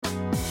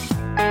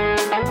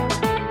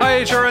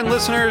HRN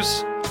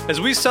listeners.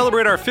 As we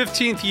celebrate our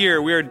 15th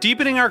year, we are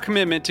deepening our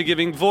commitment to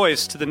giving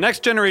voice to the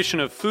next generation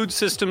of food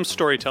systems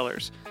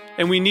storytellers,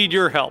 and we need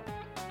your help.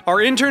 Our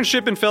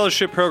internship and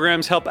fellowship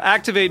programs help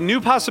activate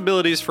new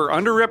possibilities for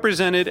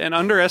underrepresented and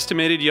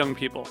underestimated young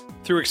people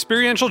through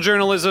experiential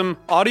journalism,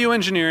 audio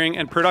engineering,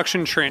 and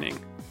production training.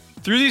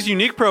 Through these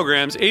unique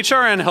programs,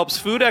 HRN helps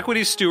food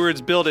equity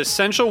stewards build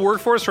essential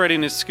workforce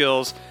readiness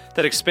skills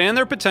that expand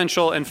their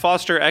potential and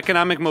foster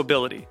economic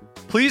mobility.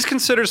 Please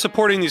consider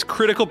supporting these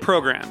critical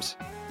programs.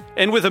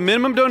 And with a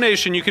minimum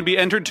donation, you can be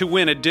entered to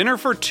win a dinner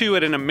for two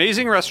at an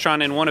amazing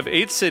restaurant in one of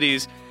 8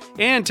 cities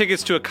and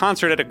tickets to a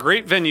concert at a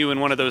great venue in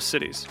one of those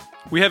cities.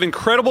 We have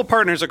incredible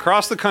partners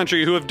across the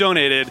country who have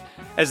donated,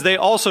 as they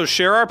also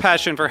share our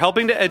passion for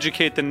helping to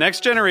educate the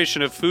next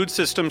generation of food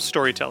systems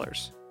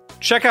storytellers.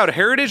 Check out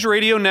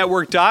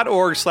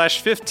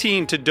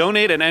heritageradionetwork.org/15 to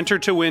donate and enter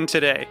to win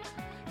today.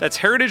 That's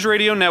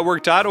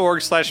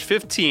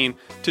heritageradionetwork.org/15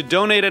 to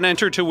donate and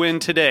enter to win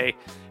today.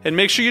 And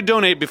make sure you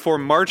donate before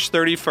March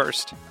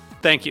 31st.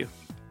 Thank you.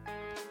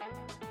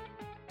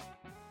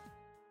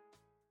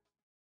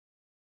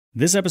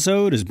 This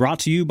episode is brought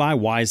to you by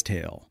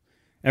Wisetail.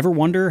 Ever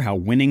wonder how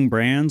winning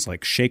brands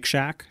like Shake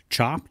Shack,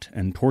 Chopped,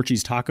 and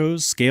Torchy's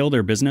Tacos scale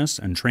their business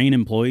and train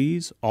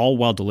employees, all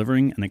while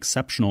delivering an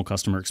exceptional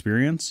customer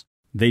experience?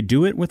 They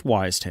do it with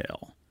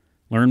Wisetail.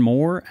 Learn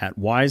more at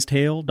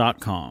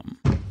wisetail.com.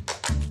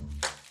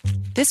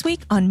 This week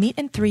on Meat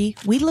and Three,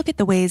 we look at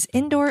the ways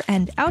indoor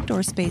and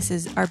outdoor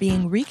spaces are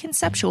being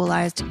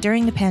reconceptualized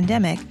during the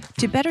pandemic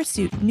to better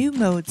suit new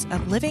modes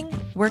of living,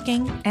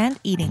 working, and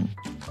eating.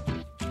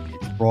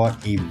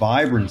 Brought a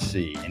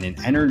vibrancy and an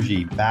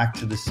energy back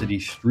to the city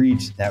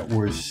streets that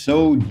was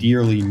so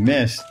dearly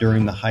missed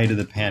during the height of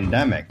the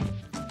pandemic.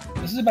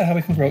 This is about how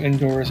we can grow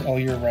indoors all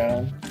year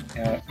round,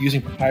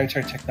 using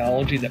proprietary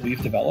technology that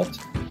we've developed.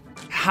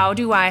 How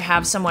do I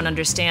have someone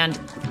understand,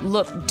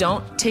 look,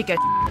 don't take a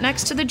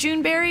next to the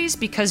June berries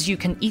because you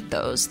can eat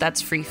those.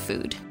 That's free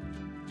food.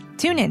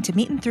 Tune in to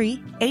Meat and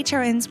Three,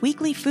 HRN's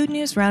weekly food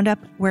news roundup,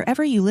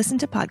 wherever you listen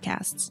to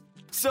podcasts.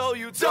 So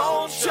you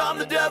don't charm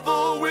the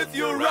devil with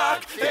your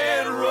rock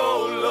and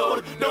roll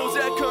load. Knows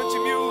that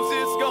country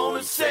music's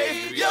gonna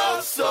save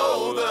your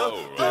soul. The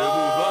devil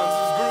runs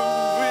his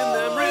groove in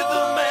them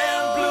rhythm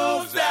and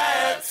blues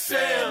that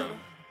sound.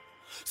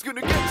 It's gonna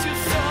get you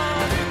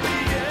sun in the air.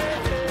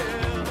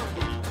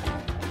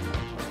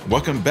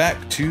 Welcome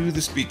back to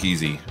the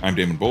Speakeasy. I'm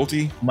Damon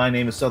Bolte. My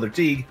name is Souther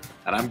Teague.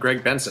 And I'm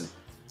Greg Benson.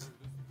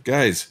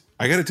 Guys,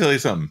 I got to tell you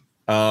something.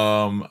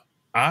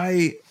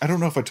 I don't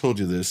know if I told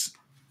you this,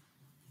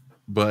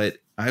 but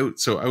I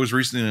was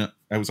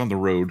on the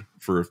road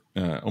for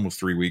almost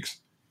 3 weeks,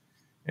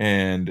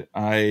 and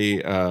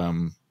I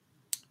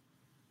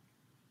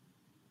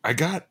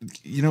got,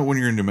 when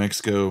you're in New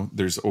Mexico,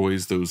 there's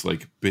always those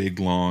like big,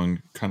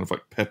 long, kind of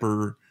like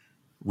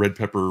red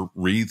pepper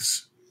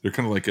wreaths. They're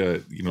kind of like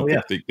they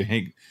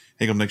hang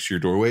them next to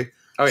your doorway.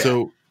 Oh,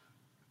 yeah.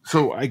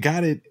 So I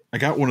got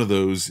one of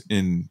those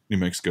in New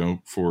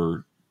Mexico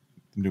for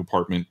the new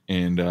apartment,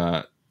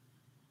 and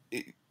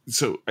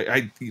so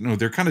I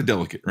they're kind of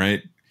delicate,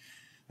 right?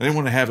 I didn't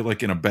want to have it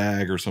like in a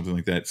bag or something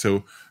like that.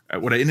 So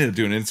what I ended up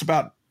doing, and it's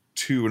about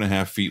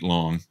 2.5 feet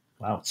long.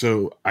 Wow.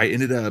 So I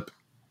ended up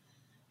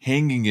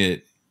hanging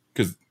it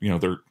because,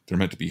 they're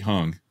meant to be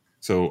hung.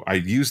 So I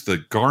used the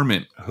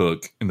garment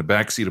hook in the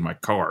back seat of my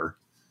car,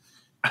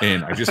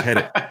 and I just had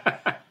it.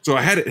 So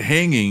I had it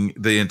hanging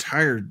the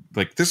entire,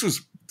 this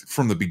was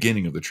from the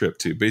beginning of the trip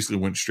too. Basically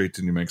went straight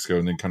to New Mexico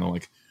and then kind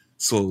of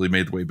slowly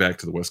made the way back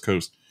to the West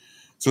Coast.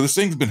 So this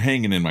thing's been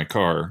hanging in my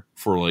car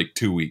for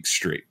 2 weeks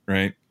straight,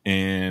 right?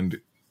 And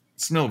it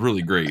smelled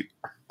really great.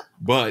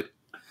 But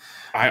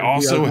I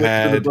also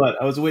had...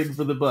 I was waiting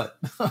for the butt.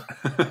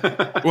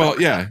 Well,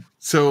 yeah.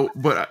 So,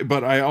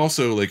 but I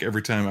also,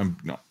 every time I'm,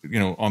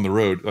 on the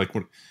road,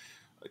 when,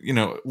 in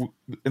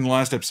the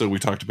last episode, we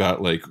talked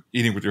about,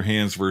 eating with your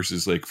hands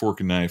versus, fork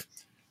and knife.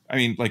 I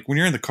mean, when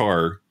you're in the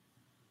car,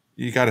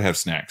 you got to have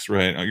snacks,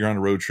 right? You're on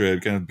a road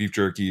trip, kind of beef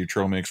jerky,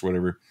 trail mix,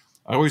 whatever.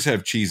 I always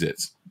have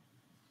Cheez-Its.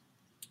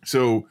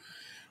 So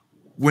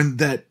when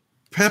that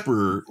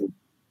pepper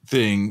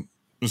thing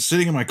was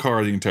sitting in my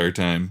car the entire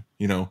time,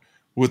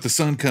 with the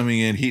sun coming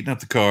in, heating up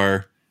the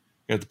car,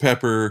 got the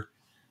pepper,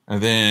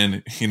 and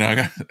then, I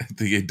got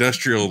the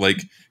industrial,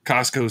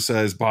 Costco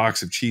sized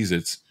box of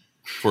Cheez-Its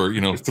for,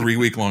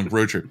 3-week-long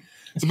road trip.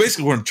 So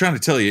basically what I'm trying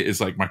to tell you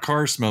is my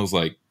car smells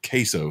like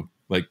queso.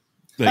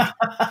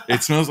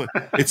 It smells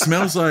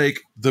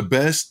like the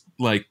best,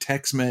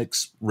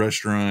 Tex-Mex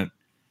restaurant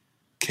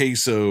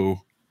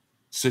queso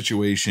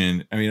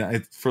situation. I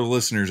mean, for the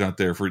listeners out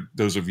there, for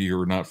those of you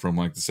who are not from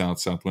the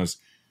Southwest,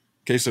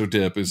 queso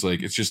dip is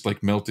it's just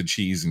melted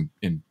cheese and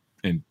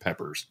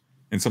peppers,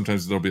 and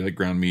sometimes there'll be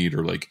ground meat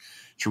or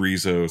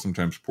chorizo,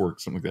 sometimes pork,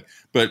 something like that.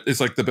 But it's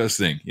the best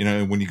thing,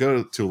 when you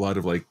go to a lot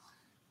of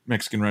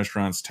Mexican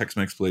restaurants,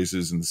 Tex-Mex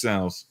places in the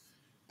South,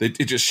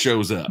 it just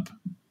shows up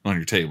on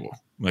your table.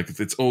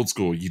 If it's old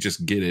school, you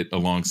just get it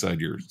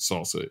alongside your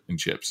salsa and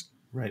chips,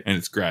 right? And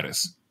it's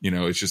gratis.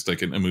 It's just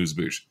an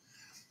amuse-bouche.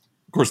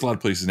 Of course, a lot of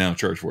places now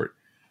charge for it.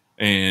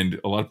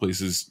 And a lot of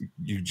places,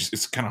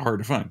 it's kind of hard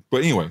to find.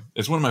 But anyway,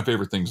 it's one of my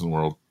favorite things in the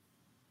world.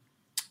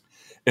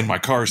 And my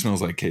car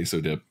smells like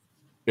queso dip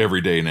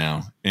every day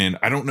now. And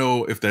I don't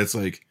know if that's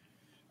like,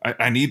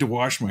 I need to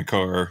wash my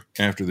car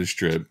after this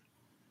trip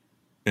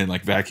and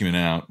like vacuum it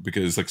out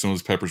because like some of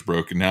those peppers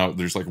broke and now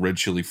there's like red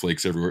chili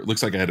flakes everywhere. It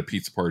looks like I had a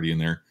pizza party in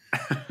there.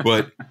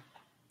 But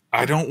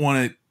I don't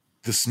want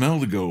the smell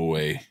to go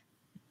away.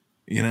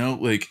 You know,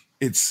 like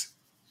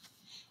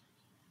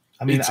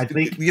I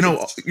think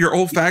your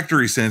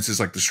olfactory sense is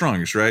like the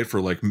strongest, right?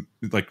 For like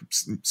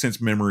sense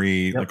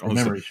memory, like all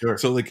memory, sure.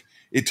 So like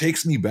it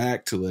takes me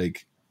back to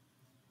like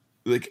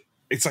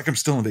it's like I'm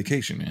still on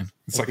vacation, man.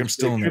 It's like I'm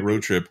still on that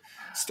road trip.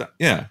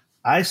 Yeah.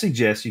 I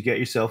suggest you get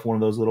yourself one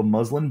of those little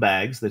muslin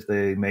bags that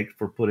they make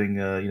for putting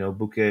a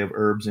bouquet of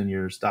herbs in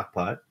your stock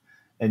pot,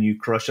 and you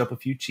crush up a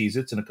few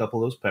Cheez-Its and a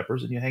couple of those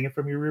peppers, and you hang it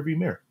from your rearview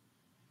mirror.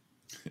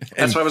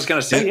 That's what I was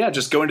going to say. Yeah,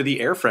 just go into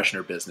the air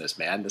freshener business,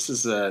 man. This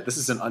is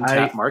an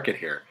untapped market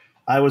here.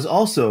 I was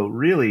also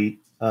really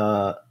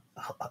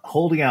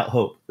holding out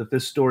hope that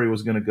this story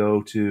was going to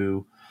go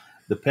to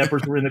the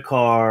peppers were in the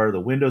car, the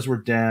windows were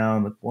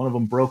down, one of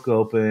them broke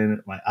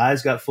open, my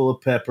eyes got full of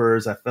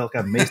peppers, I felt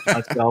like I maced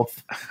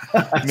myself.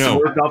 I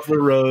swerved off the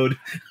road.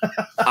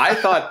 I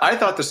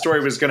thought the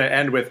story was going to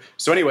end with,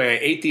 so anyway, I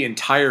ate the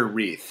entire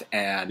wreath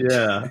and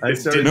I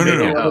started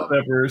making all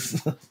the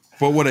peppers.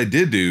 But what I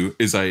did do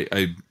is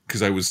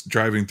because I was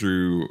driving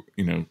through,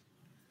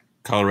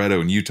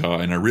 Colorado and Utah,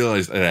 and I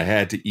realized that I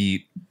had to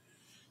eat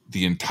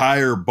the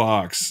entire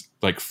box,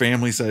 like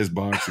family-sized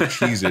box of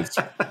Cheez-Its,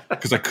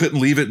 because I couldn't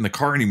leave it in the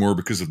car anymore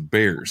because of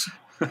bears.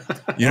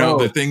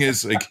 The thing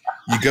is, like,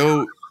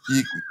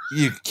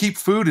 you keep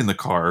food in the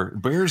car.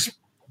 Bears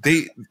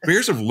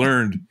have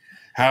learned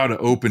how to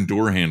open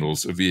door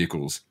handles of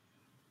vehicles,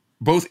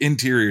 both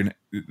interior and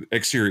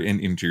exterior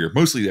and interior,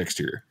 mostly the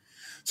exterior.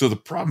 So the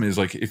problem is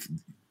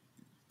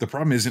the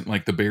problem isn't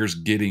like the bears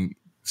getting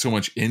so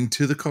much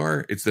into the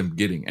car, it's them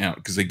getting out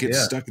because they get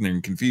stuck in there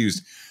and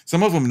confused.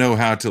 Some of them know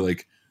how to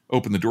like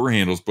open the door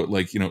handles, but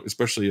like,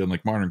 especially on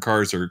like modern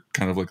cars are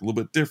kind of like a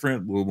little bit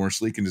different, a little more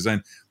sleek in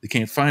design. They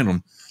can't find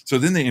them. So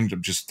then they end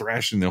up just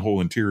thrashing the whole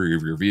interior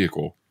of your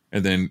vehicle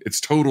and then it's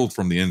totaled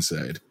from the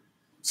inside.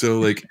 So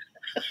like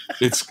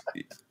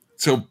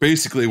so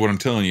basically what I'm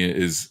telling you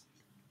is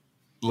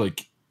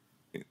like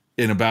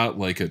in about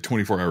like a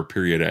 24-hour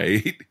period, I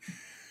ate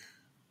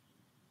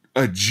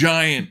a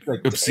giant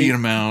obscene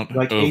amount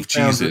of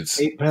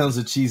Cheez-Its. 8 pounds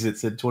of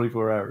Cheez-Its in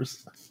 24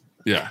 hours.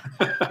 Yeah.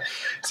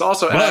 It's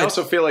also, and I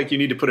also feel like you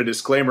need to put a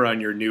disclaimer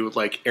on your new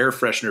like air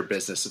freshener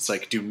business. It's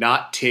like, do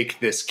not take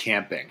this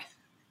camping.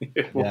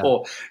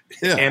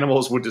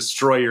 Animals would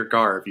destroy your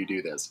car if you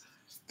do this.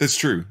 That's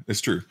true. That's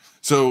true.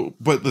 So,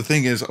 but the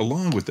thing is,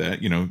 along with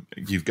that,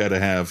 you've got to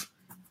have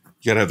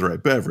the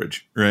right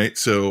beverage, right?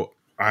 So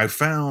I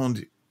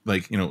found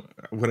like,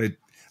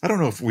 I don't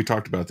know if we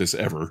talked about this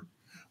ever,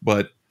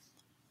 but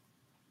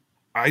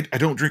I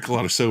don't drink a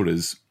lot of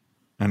sodas.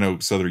 I know,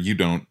 Souther, you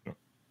don't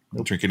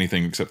drink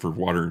anything except for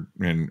water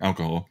and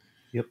alcohol.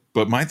 Yep.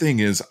 But my thing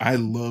is, I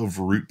love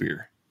root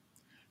beer.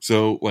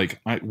 So,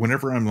 like,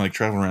 whenever I'm like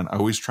traveling around, I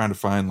always try to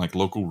find like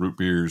local root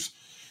beers,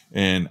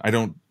 and I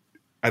don't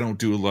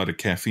do a lot of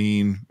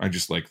caffeine. I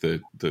just like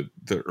the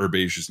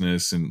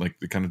herbaceousness and like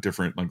the kind of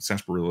different like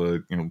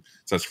sarsaparilla,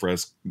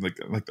 sassafras, like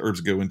the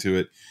herbs go into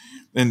it,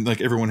 and like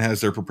everyone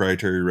has their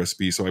proprietary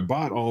recipe. So I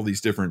bought all these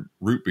different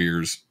root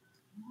beers.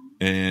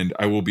 And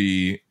I will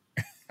be,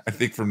 I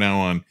think from now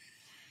on,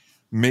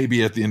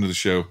 maybe at the end of the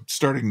show,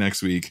 starting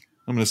next week,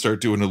 I'm going to start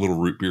doing a little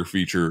root beer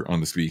feature on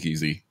the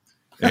Speakeasy.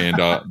 And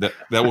that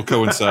will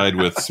coincide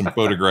with some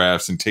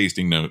photographs and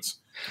tasting notes.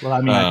 Well,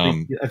 I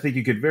mean, I think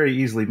you could very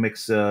easily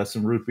mix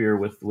some root beer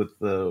with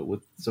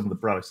some of the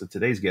products that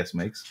today's guest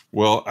makes.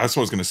 Well, that's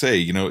what I was going to say.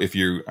 If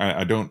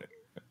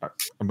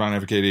I'm not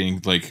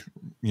advocating like,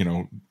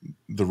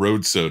 the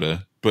road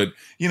soda, but,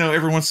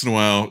 every once in a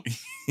while,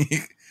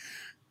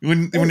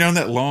 When you're on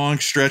that long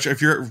stretch,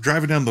 if you're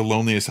driving down the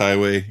loneliest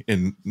highway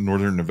in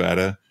northern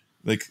Nevada,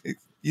 like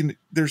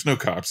there's no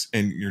cops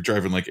and you're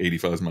driving like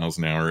 85 miles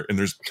an hour and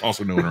there's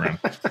also no one around.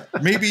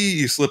 Maybe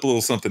you slip a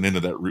little something into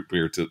that root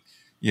beer to,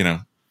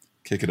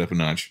 kick it up a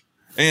notch.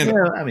 And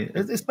I mean,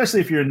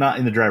 especially if you're not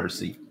in the driver's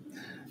seat.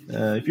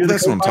 If you're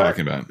that's what I'm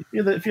talking about.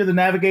 If you're the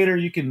navigator,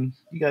 you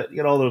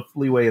got all the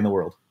leeway in the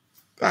world.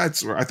 I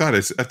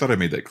thought I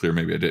made that clear.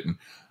 Maybe I didn't.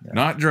 Yeah.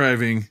 Not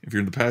driving. If you're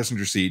in the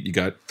passenger seat, you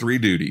got 3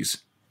 duties.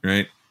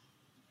 Right?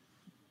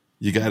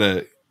 You got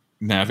to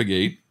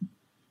navigate.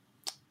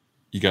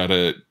 You got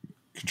to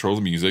control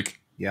the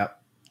music.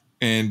 Yep.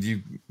 And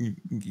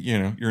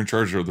you're in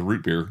charge of the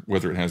root beer,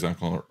 whether it has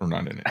alcohol or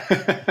not in it.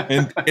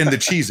 and the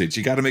Cheez-Its.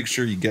 You got to make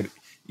sure you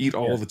eat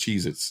all the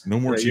Cheez-Its. No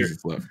more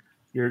Cheez-Its left.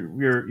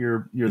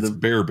 You're it's the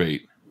bear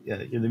bait.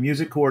 Yeah, you're the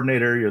music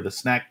coordinator, you're the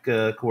snack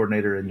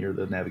coordinator, and you're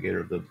the navigator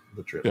of the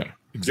trip. Yeah,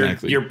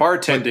 exactly. You're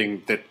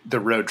bartending the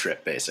road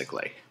trip,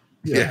 basically.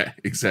 Yeah,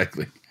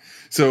 exactly.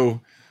 So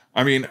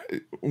I mean,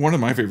 one of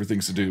my favorite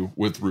things to do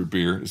with root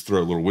beer is throw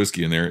a little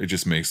whiskey in there. It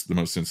just makes the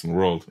most sense in the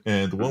world.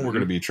 And the one we're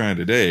going to be trying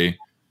today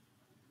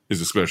is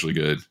especially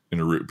good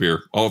in a root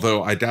beer.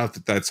 Although I doubt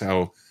that that's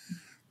how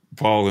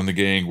Paul and the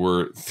gang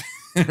were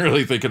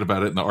really thinking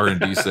about it in the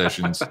R&D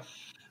sessions.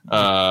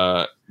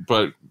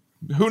 But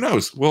who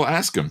knows? We'll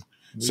ask him.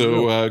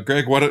 So,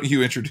 Greg, why don't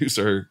you introduce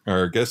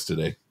our guest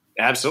today?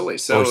 Absolutely.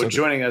 So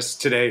joining us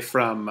today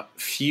from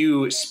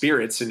F.E.W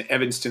Spirits in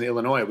Evanston,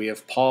 Illinois, we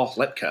have Paul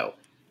Letko.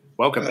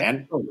 Welcome,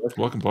 man.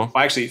 Welcome, Paul.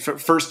 Well, actually,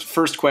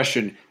 first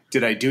question,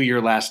 did I do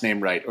your last name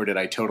right or did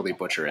I totally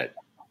butcher it?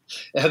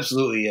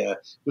 Absolutely, yeah.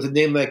 With a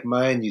name like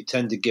mine, you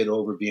tend to get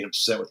over being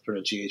upset with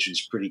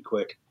pronunciations pretty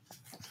quick.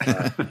 I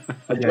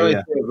try to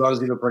say, as long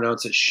as you don't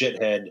pronounce it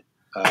shithead.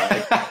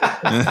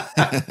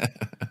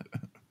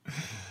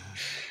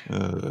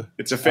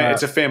 It's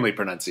a family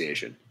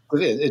pronunciation.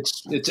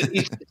 It's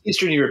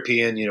Eastern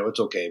European. It's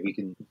okay.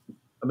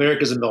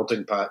 America's a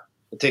melting pot.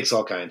 It takes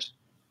all kinds.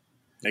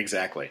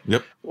 Exactly.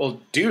 Yep. Well,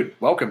 dude,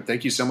 welcome.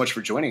 Thank you so much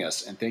for joining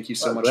us, and thank you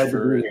so much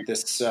for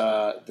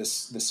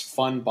this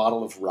fun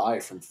bottle of rye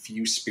from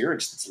F.E.W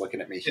Spirits that's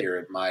looking at me here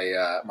at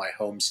my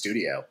home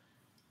studio.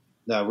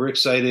 No, we're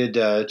excited.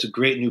 It's a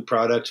great new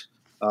product,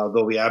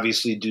 though we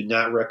obviously do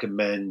not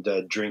recommend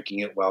drinking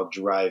it while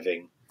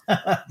driving.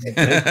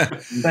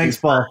 Thanks,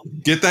 Paul.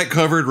 Get that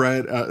covered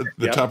right at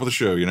the top of the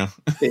show, In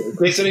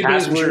case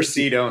anybody's passenger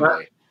seat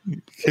only. In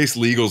case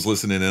legal's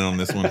listening in on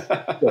this one.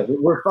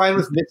 We're fine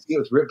with mixing it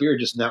with root beer,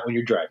 just not when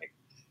you're driving.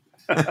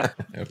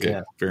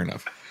 Okay, fair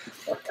enough.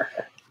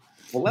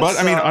 Well, but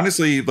I mean,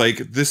 honestly, like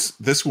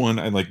this one,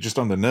 and like just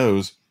on the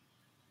nose,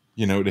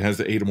 it has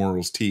the Ada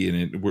Morals tea in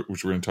it,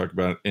 which we're going to talk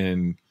about,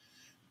 and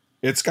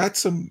it's got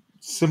some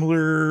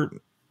similar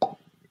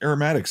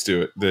aromatics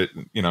to it that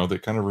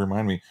kind of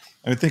remind me.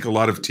 I think a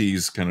lot of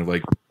teas kind of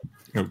like,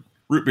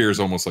 root beer is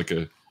almost like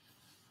a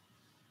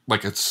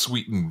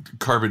sweetened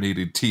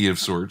carbonated tea of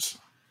sorts.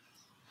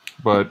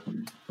 But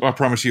I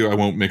promise you I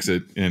won't mix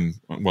it in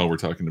while we're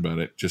talking about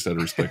it, just out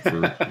of respect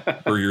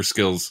for your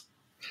skills.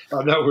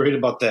 I'm not worried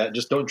about that.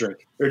 Just don't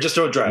drink or just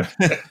don't drive.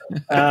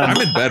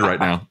 I'm in bed right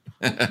now.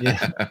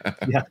 Yeah.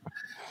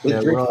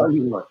 As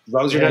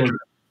long as you're not drinking.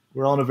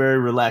 We're all in a very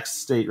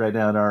relaxed state right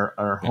now in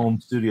our home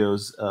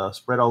studios,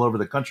 spread all over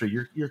the country.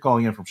 You're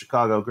calling in from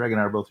Chicago. Greg and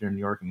I are both here in New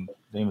York, and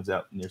Damon's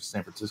out near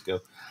San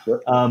Francisco.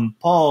 Yep.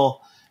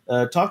 Paul,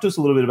 talk to us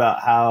a little bit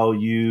about how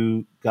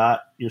you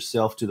got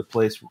yourself to the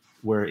place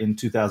where in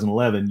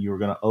 2011 you were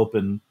going to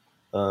open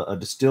a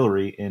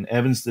distillery in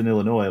Evanston,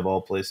 Illinois, of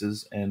all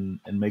places, and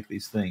make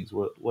these things.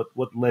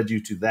 What led you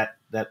to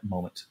that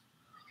moment?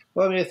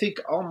 Well, I mean, I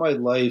think all my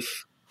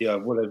life,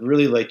 what I'd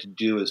really like to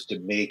do is to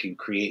make and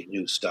create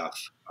new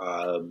stuff.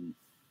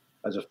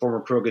 As a former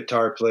pro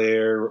guitar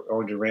player,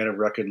 owned and ran a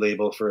record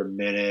label for a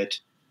minute.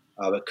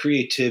 But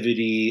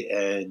creativity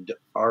and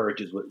art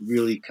is what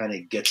really kind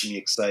of gets me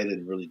excited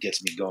and really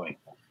gets me going.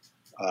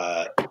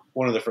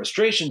 One of the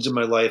frustrations in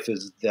my life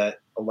is that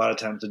a lot of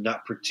times I'm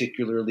not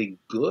particularly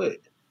good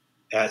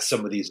at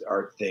some of these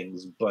art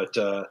things, but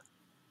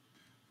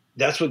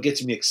that's what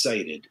gets me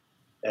excited.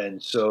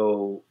 And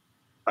so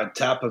on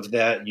top of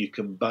that, you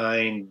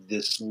combine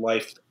this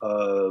life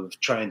of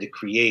trying to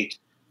create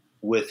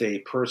with a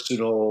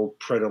personal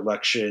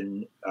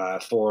predilection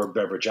for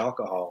beverage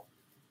alcohol,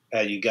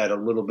 and you got a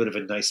little bit of a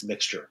nice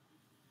mixture.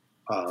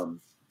 And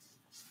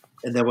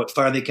then what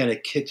finally kind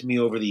of kicked me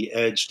over the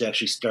edge to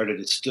actually start a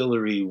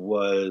distillery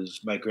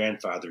was my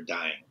grandfather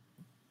dying.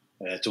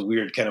 And it's a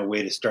weird kind of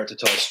way to start to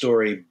tell a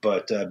story,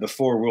 but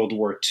before World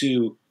War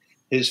II,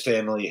 his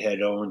family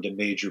had owned a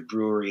major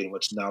brewery in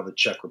what's now the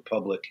Czech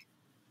Republic.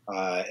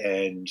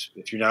 And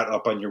if you're not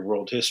up on your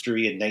world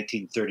history, in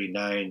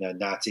 1939,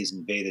 Nazis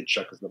invaded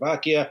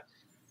Czechoslovakia,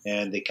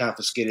 and they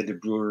confiscated the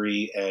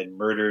brewery and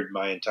murdered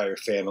my entire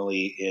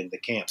family in the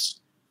camps,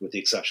 with the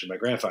exception of my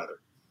grandfather.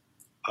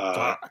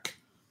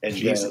 And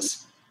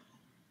Jesus.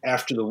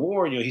 After the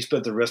war, he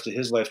spent the rest of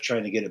his life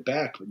trying to get it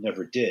back, but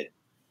never did.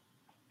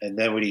 And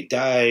then when he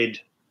died,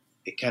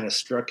 it kind of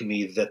struck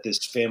me that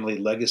this family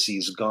legacy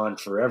is gone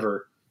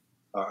forever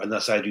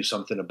unless I do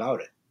something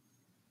about it.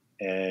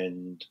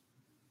 And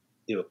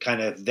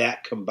kind of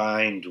that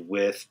combined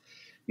with,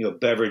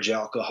 beverage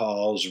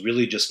alcohols,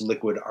 really just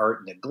liquid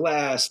art in a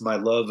glass, my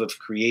love of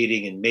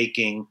creating and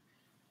making,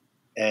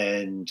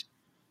 and,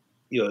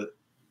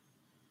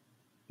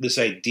 this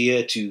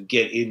idea to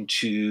get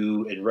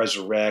into and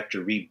resurrect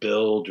or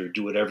rebuild or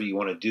do whatever you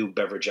want to do,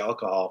 beverage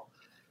alcohol,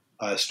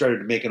 started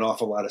to make an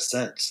awful lot of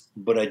sense.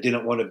 But I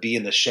didn't want to be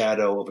in the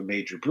shadow of a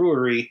major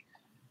brewery.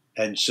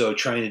 And so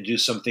trying to do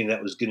something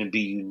that was going to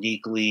be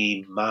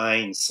uniquely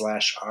mine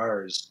 /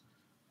 ours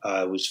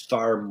was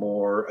far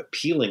more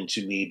appealing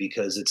to me,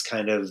 because it's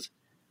kind of,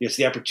 it's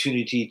the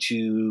opportunity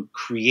to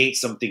create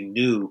something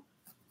new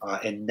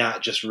and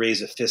not just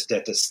raise a fist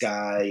at the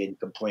sky and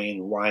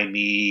complain, why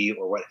me,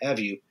 or what have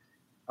you.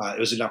 It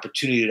was an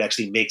opportunity to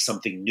actually make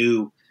something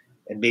new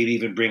and maybe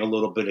even bring a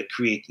little bit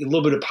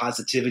of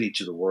positivity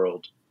to the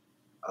world.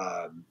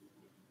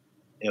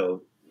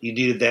 You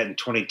needed that in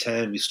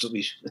 2010. We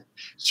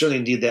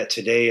certainly need that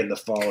today in the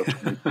fall of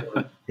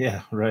 2020.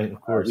 Yeah, right.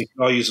 Of course. We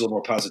can all use a little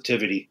more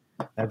positivity.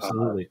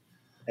 Absolutely.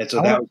 And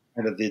so that was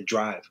kind of the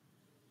drive.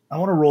 I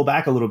want to roll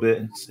back a little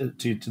bit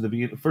to the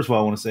beginning. First of all,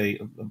 I want to say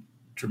I'm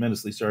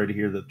tremendously sorry to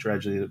hear the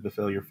tragedy that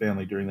befell your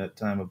family during that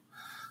time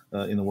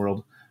of in the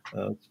world.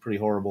 It's pretty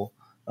horrible.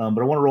 But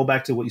I want to roll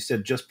back to what you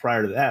said just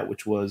prior to that,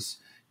 which was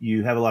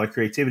you have a lot of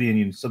creativity and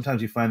you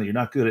sometimes you find that you're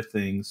not good at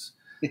things.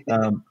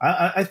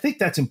 I think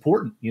that's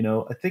important.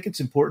 I think it's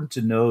important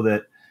to know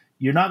that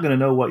you're not going to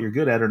know what you're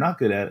good at or not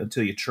good at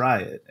until you try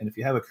it. And if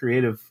you have a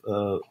creative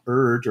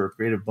urge or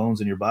creative bones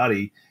in your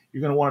body,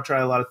 you're going to want to try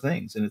a lot of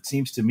things. And it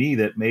seems to me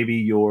that maybe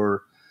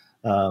your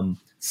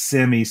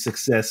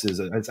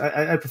semi-successes,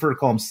 I prefer to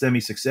call them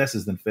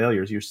semi-successes than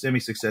failures. Your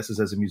semi-successes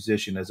as a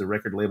musician, as a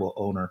record label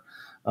owner,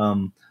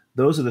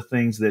 those are the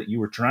things that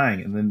you were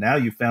trying. And then now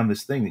you found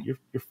this thing that you're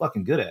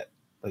fucking good at.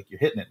 Like you're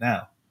hitting it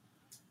now.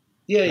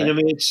 Yeah. I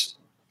mean,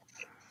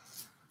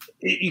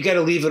 you got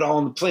to leave it all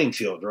on the playing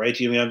field, right?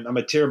 I mean, I'm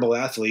a terrible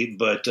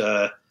athlete,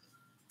 or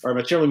I'm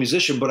a terrible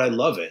musician, but I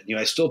love it.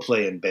 I still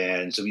play in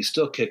bands and we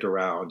still kick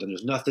around, and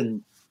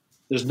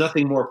there's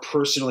nothing more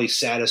personally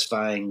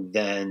satisfying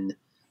than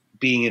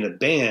being in a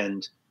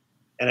band.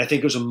 And I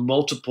think there's a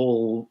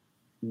multiple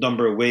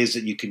number of ways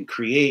that you can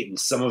create. And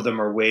some of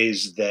them are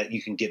ways that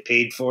you can get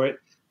paid for it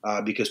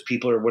because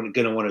people are going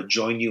to want to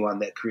join you on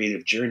that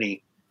creative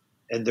journey.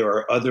 And there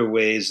are other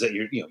ways that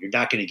you're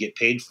not going to get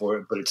paid for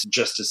it, but it's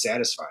just as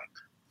satisfying.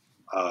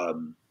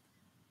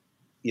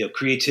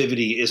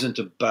 Creativity isn't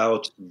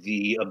about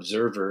the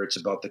observer; it's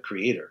about the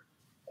creator.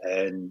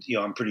 And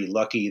I'm pretty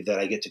lucky that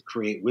I get to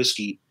create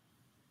whiskey,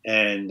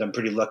 and I'm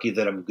pretty lucky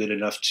that I'm good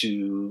enough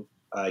to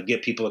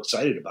get people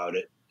excited about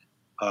it.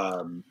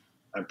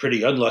 I'm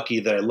pretty unlucky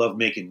that I love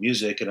making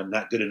music, and I'm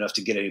not good enough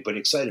to get anybody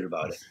excited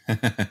about it.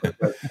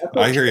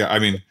 I hear you. I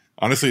mean,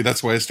 honestly,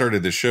 that's why I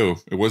started this show.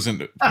 It wasn't,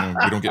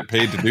 we don't get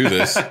paid to do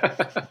this,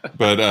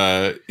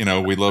 but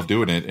we love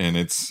doing it, and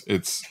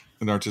it's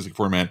an artistic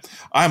format.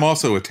 I'm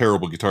also a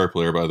terrible guitar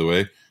player, by the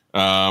way,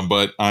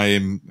 but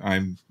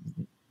I'm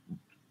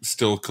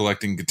still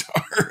collecting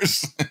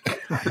guitars.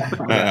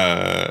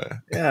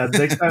 Yeah,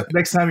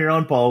 next time you're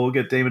on, Paul, we'll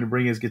get Damon to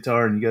bring his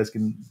guitar, and you guys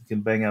can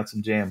bang out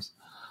some jams.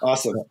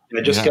 Awesome.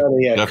 I just got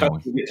a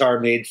custom guitar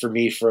made for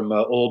me from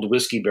old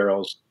whiskey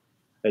barrels.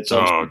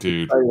 I'm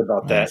dude, excited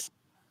about nice.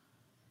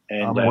 that.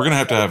 And we're gonna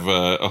have to have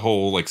a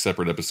whole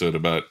separate episode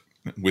about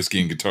whiskey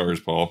and guitars,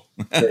 Paul.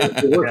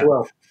 It works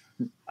well.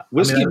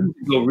 Whiskey and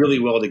go really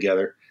well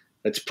together.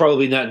 That's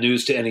probably not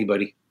news to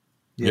anybody.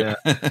 Yeah.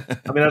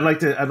 I mean, I'd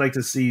like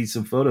to see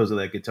some photos of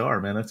that guitar,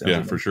 man. That's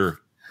amazing. For sure.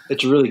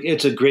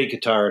 It's a great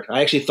guitar.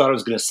 I actually thought it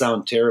was going to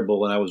sound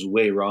terrible, and I was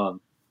way wrong.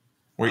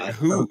 Wait,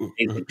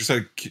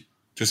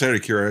 just out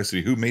of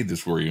curiosity, who made this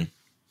for you?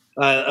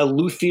 A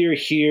luthier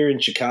here in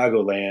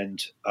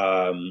Chicagoland.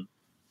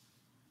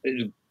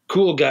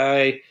 Cool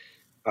guy,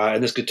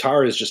 and this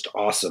guitar is just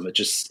awesome.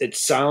 It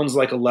sounds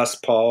like a Les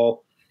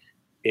Paul.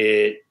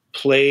 It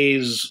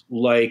plays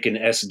like an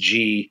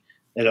SG,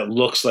 and it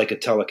looks like a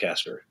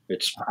Telecaster.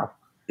 It's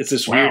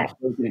this weird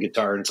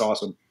guitar, and it's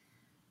awesome.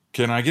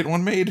 Can I get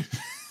one made?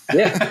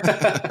 Yeah,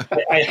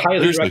 I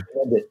highly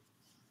recommend it.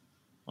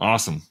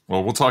 Awesome.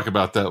 Well, we'll talk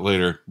about that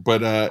later.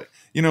 But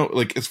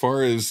as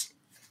far as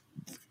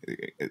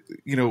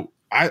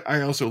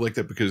I also like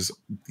that because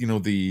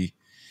the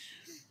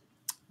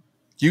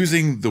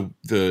using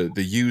the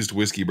used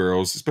whiskey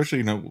barrels,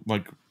 especially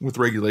with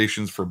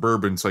regulations for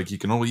bourbons, you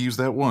can only use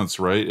that once,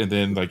 right? And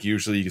then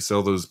usually you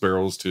sell those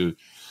barrels to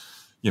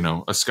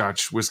a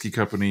Scotch whiskey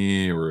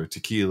company or a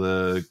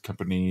tequila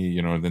company,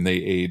 and then they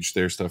age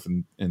their stuff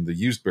in the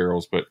used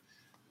barrels. But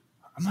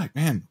I'm like,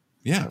 man,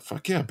 yeah,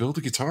 fuck yeah, build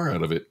a guitar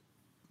out of it,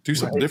 do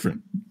something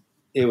different.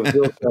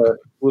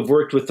 We've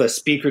worked with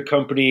speaker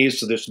companies,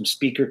 so there's some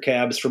speaker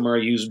cabs from our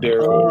used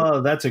barrels.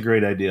 Oh, that's a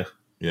great idea.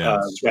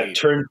 Yeah, got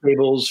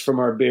turntables from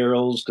our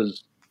barrels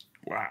because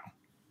wow.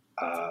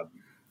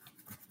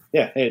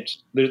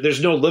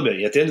 There's no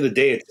limit. At the end of the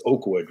day, it's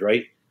oak wood,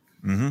 right?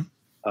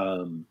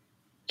 Mm-hmm.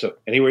 So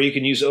anywhere you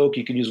can use oak,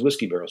 you can use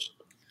whiskey barrels.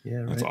 Yeah,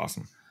 right. That's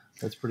awesome.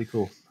 That's pretty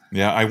cool.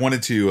 Yeah, I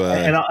wanted to,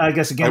 and I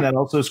guess again that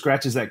also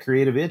scratches that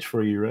creative itch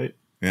for you, right?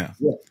 Yeah.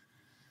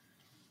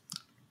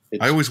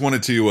 I always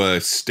wanted to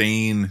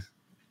stain.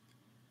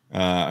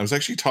 I was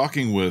actually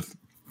talking with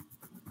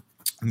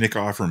Nick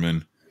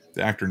Offerman,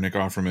 the actor Nick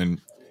Offerman.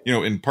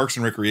 In Parks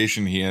and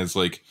Recreation, he has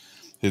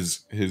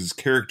his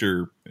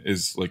character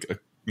is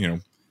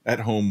at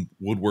home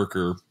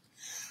woodworker,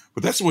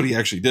 but that's what he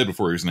actually did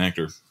before he was an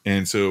actor.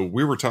 And so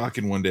we were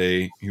talking one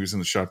day. He was in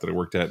the shop that I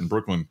worked at in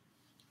Brooklyn,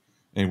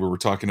 and we were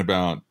talking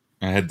about.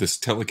 I had this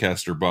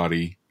Telecaster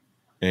body,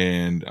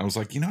 and I was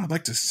like, I'd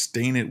like to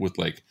stain it with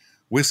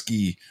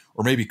whiskey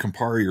or maybe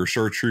Campari or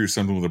Chartreuse,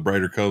 something with a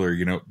brighter color,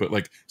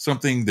 but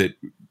something that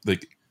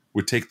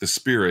would take the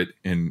spirit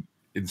and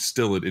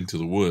instill it into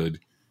the wood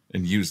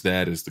and use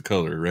that as the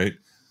color, right?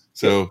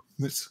 So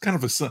it's kind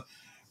of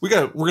we're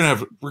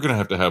gonna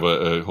have to have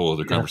a whole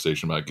other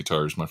conversation about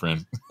guitars, my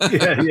friend.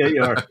 yeah,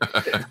 you are.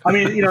 I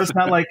mean,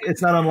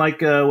 it's not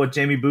unlike what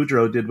Jamie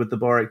Boudreaux did with the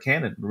bar at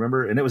Cannon,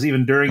 remember? And it was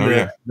even during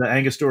the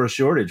Angostura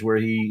shortage where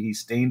he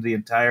stained the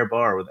entire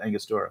bar with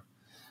Angostura.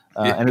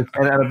 And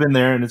I've been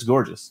there, and it's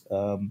gorgeous.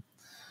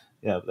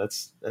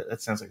 That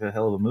sounds like a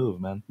hell of a move,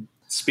 man.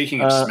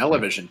 Speaking of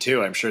smell-o-vision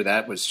too, I'm sure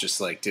that was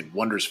just did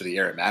wonders for the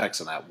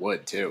aromatics on that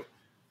wood too.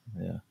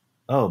 Yeah.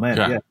 Oh man,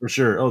 yeah, for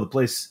sure. Oh, the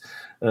place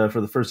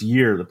for the first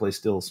year, the place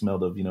still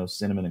smelled of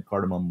cinnamon and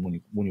cardamom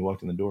when you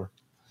walked in the door.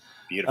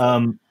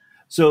 Beautiful.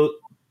 So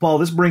Paul,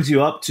 this brings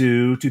you up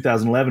to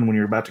 2011 when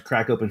you're about to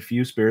crack open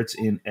F.E.W. Spirits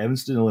in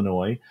Evanston,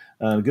 Illinois.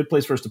 A good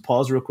place for us to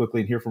pause real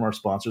quickly and hear from our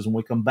sponsors. When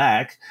we come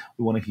back,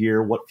 we want to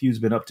hear what F.E.W.'s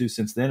been up to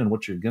since then and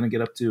what you're going to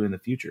get up to in the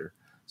future.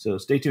 So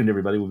stay tuned,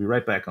 everybody. We'll be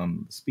right back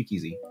on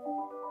Speakeasy.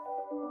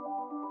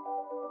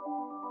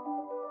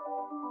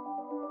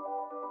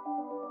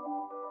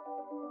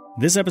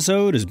 This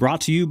episode is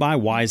brought to you by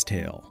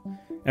Wisetail.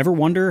 Ever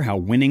wonder how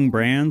winning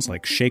brands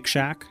like Shake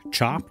Shack,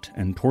 Chopped,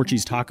 and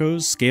Torchy's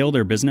Tacos scale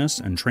their business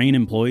and train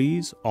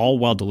employees, all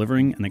while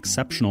delivering an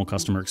exceptional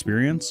customer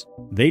experience?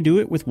 They do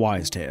it with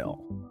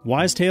Wisetail.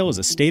 Wisetail is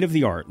a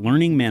state-of-the-art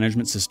learning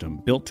management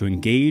system built to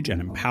engage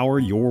and empower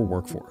your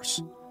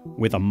workforce.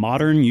 With a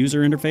modern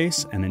user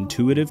interface and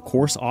intuitive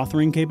course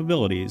authoring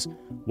capabilities,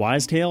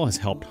 Wisetail has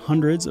helped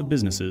hundreds of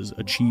businesses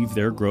achieve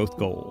their growth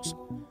goals.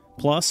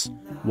 Plus,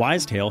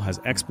 Wisetail has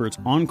experts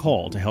on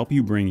call to help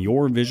you bring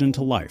your vision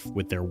to life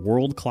with their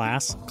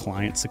world-class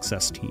client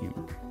success team.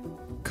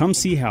 Come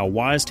see how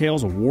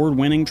Wisetail's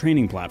award-winning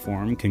training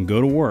platform can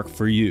go to work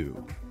for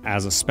you.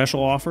 As a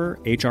special offer,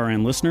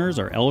 HRN listeners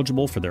are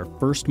eligible for their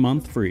first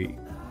month free.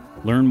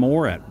 Learn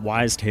more at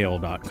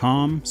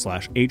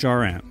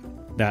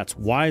wisetail.com/HRN. That's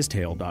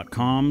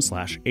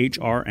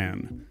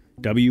wisetail.com/HRN.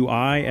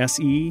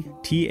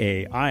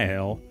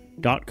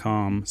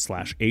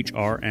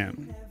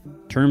 wisetail.com/HRN.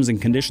 Terms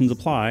and conditions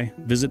apply.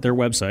 Visit their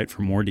website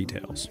for more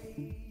details.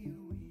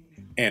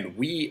 And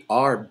we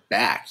are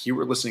back. You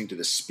were listening to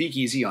the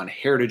Speakeasy on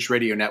Heritage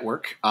Radio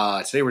Network.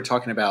 Today we're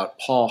talking about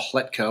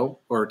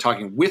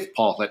talking with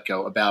Paul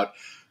Hletko about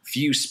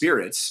F.E.W.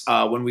 Spirits.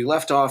 When we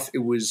left off, it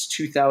was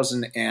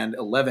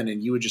 2011,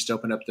 and you had just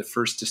opened up the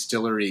first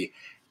distillery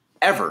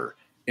ever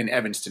in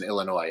Evanston,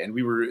 Illinois. And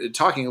we were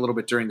talking a little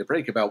bit during the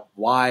break about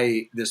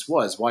why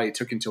it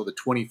took until the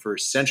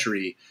 21st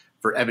century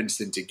for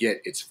Evanston to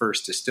get its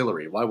first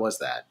distillery. Why was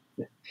that?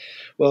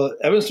 Well,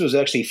 Evanston was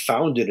actually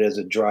founded as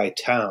a dry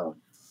town.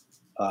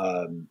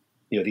 The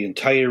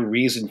entire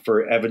reason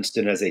for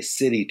Evanston as a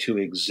city to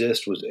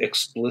exist was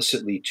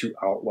explicitly to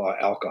outlaw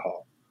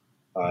alcohol.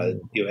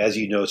 As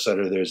you know,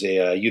 Sutter, there's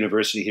a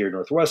university here in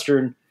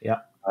Northwestern,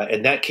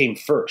 and that came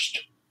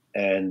first.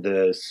 And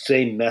the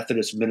same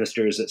Methodist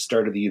ministers that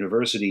started the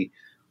university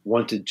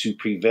wanted to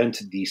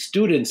prevent the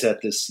students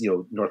at this,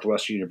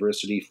 Northwestern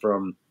University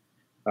from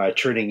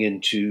turning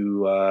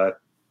into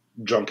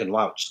drunken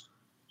louts.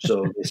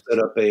 So they set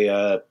up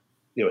a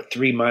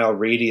 3-mile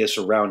radius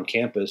around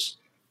campus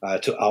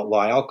to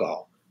outlaw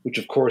alcohol, which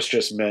of course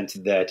just meant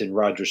that in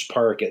Rogers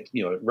Park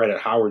right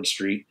at Howard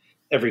Street,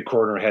 every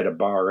corner had a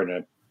bar and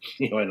a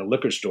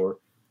liquor store.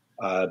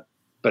 But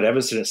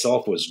Evanston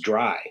itself was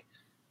dry.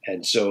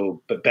 And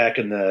so, but back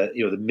in the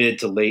mid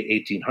to late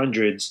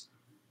 1800s,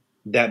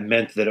 that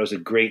meant that it was a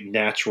great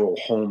natural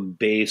home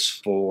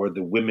base for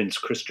the Women's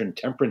Christian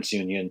Temperance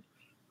Union,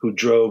 who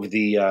drove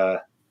the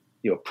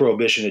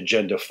prohibition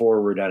agenda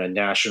forward on a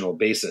national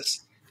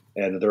basis.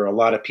 And there are a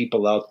lot of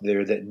people out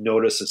there that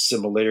notice a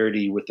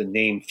similarity with the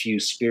name F.E.W.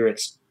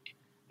 Spirits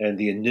and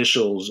the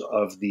initials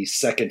of the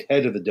second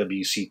head of the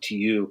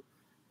WCTU,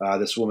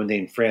 this woman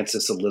named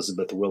Frances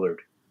Elizabeth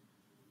Willard.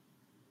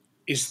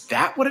 Is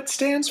that what it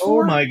stands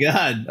for? Oh my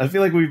God. I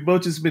feel like we've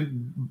both just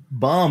been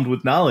bombed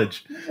with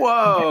knowledge.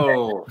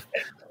 Whoa.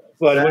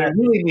 But what it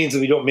really means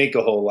is we don't make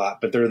a whole lot,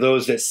 but there are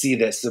those that see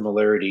that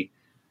similarity.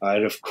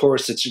 And of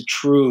course, it's a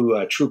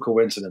true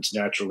coincidence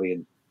naturally.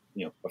 And,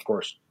 of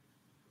course.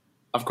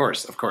 Of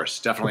course.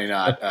 Definitely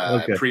not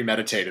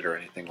premeditated or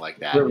anything like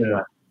that. Really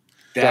not.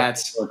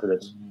 That's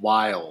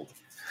wild.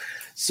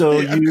 So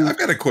I've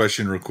got a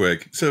question real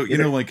quick. So,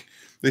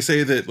 they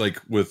say that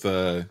with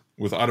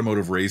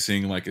automotive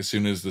racing, as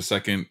soon as the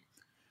second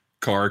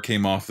car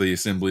came off the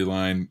assembly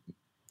line,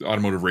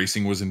 automotive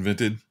racing was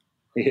invented.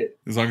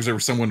 As long as there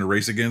was someone to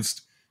race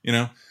against,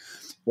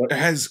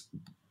 Has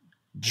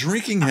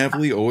drinking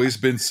heavily always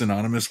been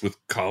synonymous with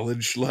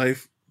college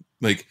life?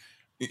 Right.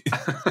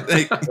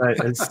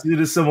 As soon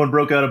as someone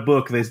broke out a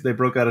book, they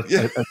broke out a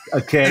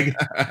keg.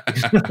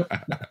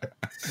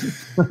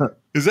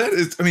 Is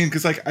that?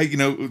 Because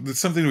it's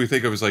something we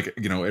think of as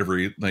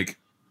every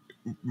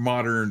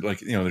modern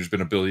there's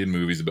been a billion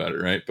movies about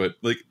it, right? But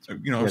I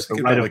was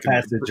thinking rite of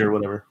passage or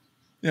whatever.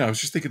 Yeah, I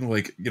was just thinking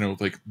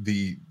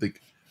the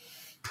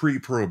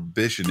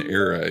pre-prohibition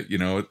era.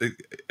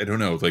 I don't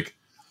know.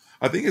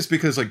 I think it's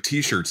because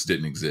T-shirts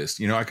didn't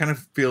exist. I kind of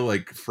feel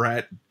like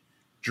frat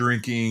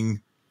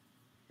drinking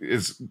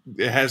it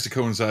has to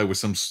coincide with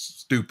some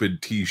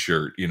stupid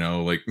T-shirt.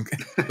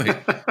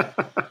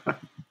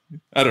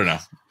 I don't know.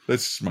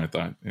 That's just my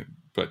thought.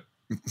 But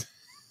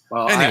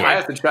well, anyway. I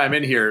have to chime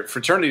in here.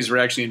 Fraternities were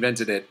actually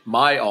invented at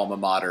my alma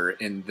mater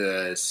in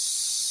the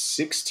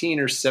 16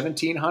 or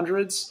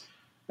 1700s.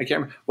 I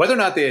can't remember. Whether or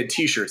not they had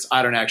T-shirts,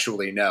 I don't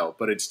actually know.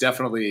 But it's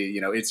definitely,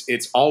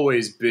 it's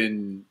always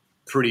been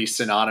pretty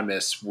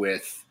synonymous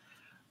with,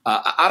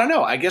 I don't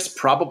know. I guess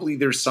probably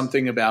there's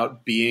something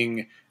about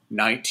being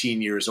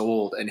 19 years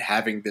old and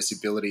having this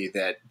ability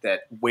that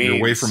waves You're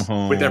away from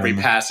home with every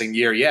passing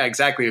year. Yeah,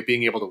 exactly. Of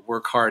being able to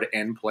work hard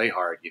and play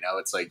hard.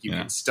 It's like you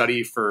can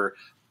study for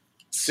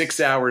 6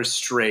 hours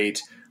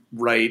straight,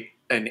 write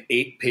an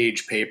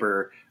 8-page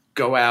paper,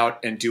 go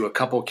out and do a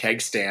couple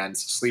keg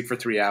stands, sleep for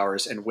 3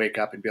 hours, and wake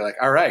up and be like,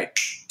 all right,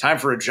 time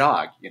for a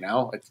jog, And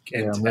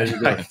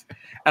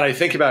I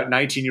think about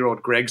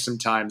 19-year-old Greg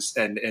sometimes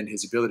and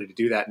his ability to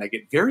do that, and I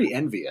get very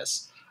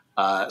envious.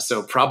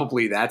 So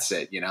probably that's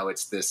it.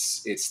 It's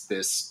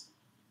this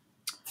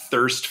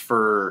thirst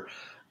for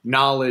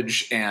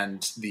knowledge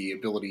and the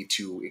ability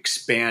to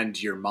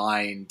expand your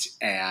mind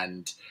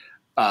and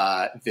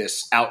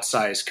this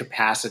outsized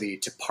capacity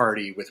to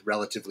party with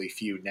relatively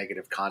few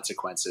negative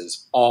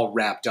consequences, all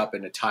wrapped up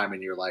in a time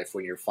in your life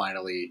when you're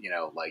finally,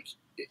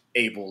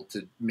 able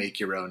to make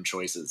your own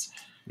choices.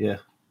 Yeah.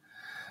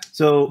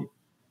 So,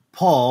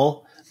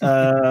 Paul,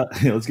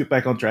 let's get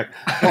back on track.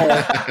 Paul,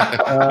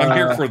 I'm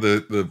here for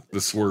the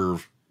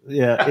swerve.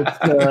 Yeah,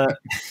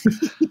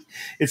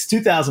 it's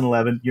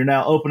 2011. You're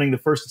now opening the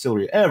first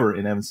distillery ever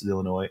in Evanston,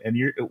 Illinois. And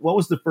what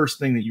was the first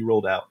thing that you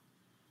rolled out?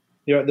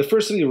 The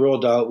first thing we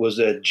rolled out was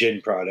a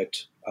gin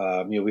product.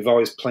 We've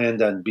always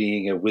planned on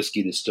being a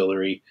whiskey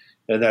distillery,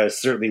 and that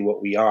is certainly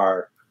what we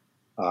are.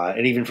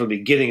 And even from the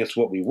beginning, it's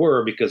what we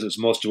were because it was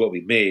most of what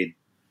we made.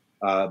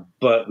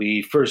 But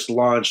we first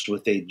launched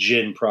with a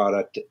gin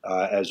product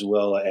as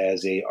well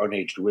as a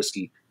unaged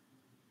whiskey,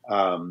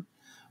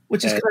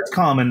 which is that's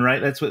common,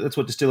 right? That's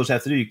what distillers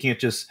have to do. You can't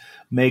just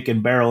make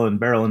and barrel and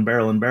barrel and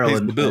barrel and barrel. Pays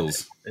and the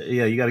bills.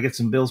 Yeah, you got to get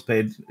some bills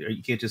paid.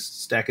 You can't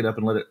just stack it up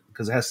and let it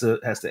because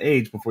it has to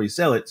age before you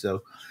sell it.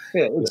 So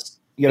you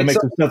got to make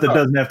some stuff that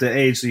doesn't have to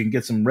age so you can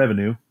get some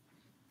revenue.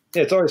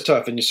 Yeah, it's always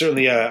tough, and you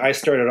certainly. I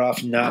started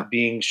off not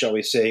being, shall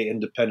we say,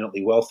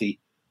 independently wealthy.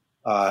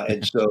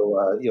 And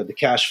so, the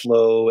cash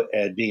flow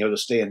and being able to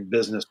stay in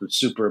business was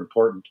super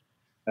important.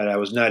 And I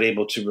was not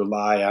able to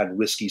rely on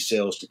whiskey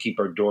sales to keep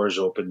our doors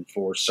open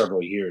for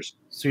several years.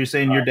 So you're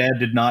saying your dad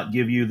did not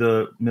give you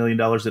the $1 million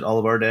that all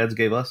of our dads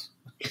gave us?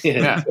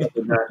 Yeah.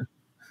 What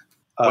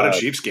a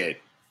cheapskate.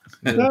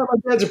 No,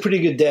 my dad's a pretty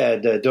good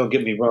dad. Don't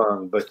get me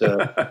wrong, but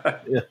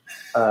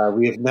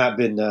we have not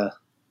been.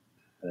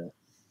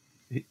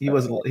 He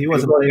wasn't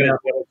laying out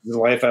in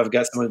life. I've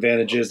got some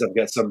advantages. I've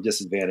got some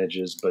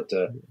disadvantages, but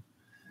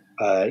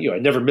I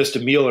never missed a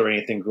meal or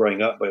anything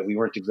growing up. But we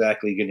weren't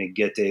exactly going to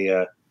get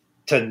a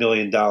 $10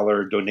 million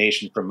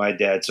donation from my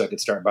dad so I could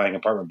start buying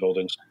apartment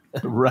buildings.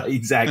 Right,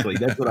 exactly.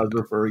 That's what I was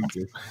referring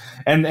to,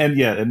 and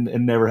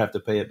never have to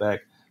pay it back.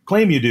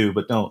 Claim you do,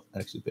 but don't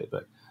actually pay it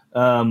back.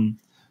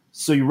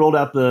 So you rolled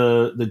out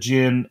the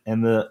gin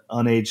and the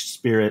unaged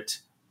spirit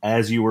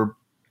as you were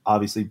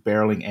obviously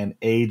barreling and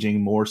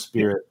aging more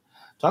spirit.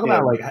 Talk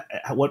about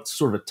what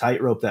sort of a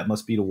tightrope that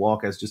must be to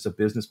walk as just a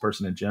business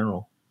person in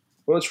general.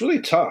 Well, it's really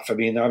tough. I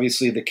mean,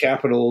 obviously the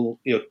capital,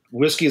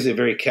 whiskey is a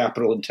very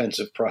capital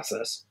intensive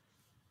process.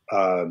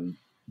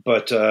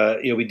 But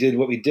we did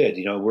what we did.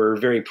 We're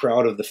very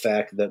proud of the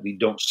fact that we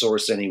don't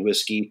source any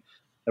whiskey,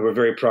 and we're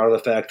very proud of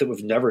the fact that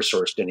we've never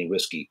sourced any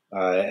whiskey.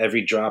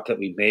 Every drop that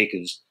we make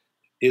is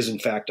in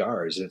fact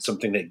ours. And it's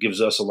something that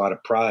gives us a lot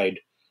of pride.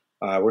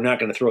 We're not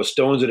going to throw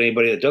stones at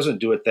anybody that doesn't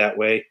do it that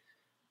way.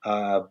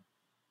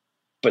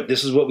 But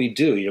this is what we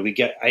do.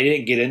 I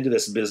didn't get into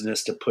this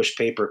business to push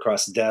paper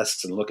across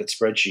desks and look at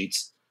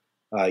spreadsheets.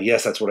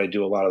 Yes, that's what I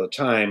do a lot of the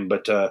time,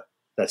 but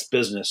that's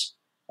business.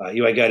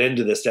 I got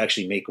into this to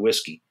actually make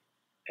whiskey,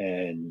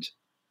 and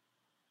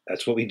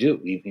that's what we do.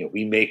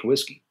 We make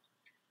whiskey,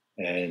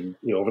 and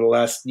over the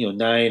last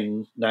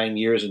 9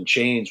 years and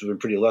change, we've been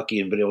pretty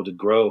lucky and been able to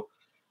grow.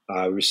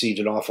 We received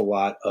an awful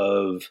lot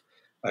of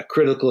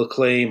critical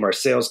acclaim. Our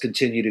sales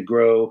continue to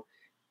grow,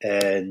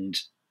 and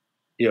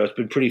it's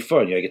been pretty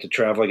fun. I get to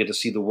travel. I get to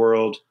see the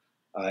world.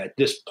 At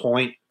this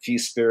point, Few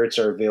Spirits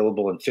are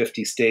available in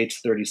 50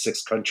 states,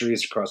 36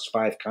 countries across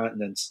 5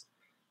 continents.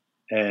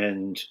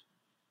 And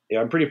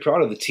I'm pretty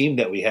proud of the team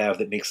that we have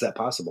that makes that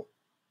possible.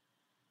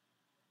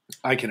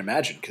 I can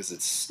imagine because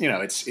it's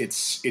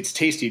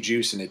tasty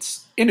juice and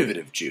it's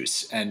innovative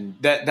juice. And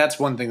that's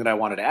one thing that I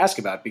wanted to ask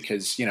about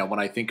because, when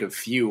I think of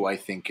Few, I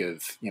think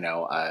of,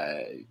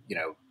 the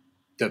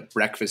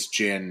breakfast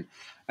gin.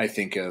 I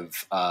think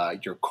of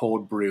your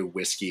cold brew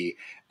whiskey,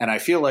 and I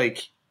feel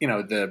like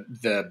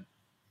the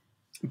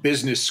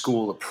business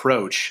school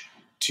approach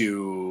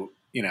to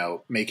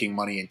making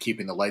money and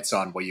keeping the lights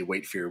on while you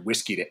wait for your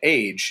whiskey to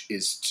age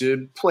is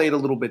to play it a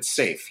little bit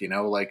safe.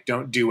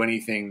 Don't do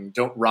anything,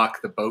 don't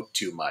rock the boat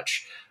too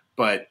much.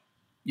 But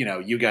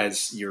you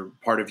guys,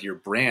 part of your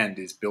brand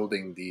is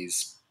building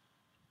these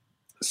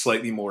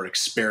slightly more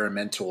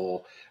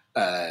experimental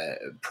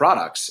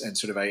products, and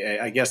sort of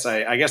I guess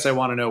I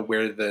want to know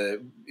where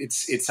it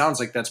sounds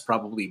like that's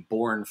probably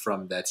born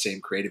from that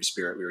same creative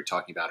spirit we were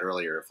talking about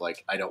earlier of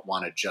like, I don't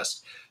want to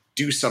just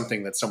do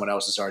something that someone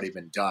else has already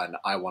been done.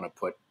 I want to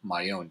put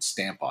my own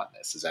stamp on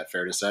this. Is that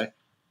fair to say?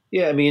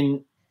 Yeah, I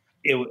mean,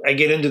 I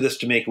get into this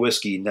to make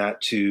whiskey,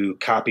 not to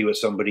copy what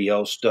somebody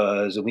else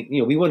does. And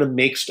we want to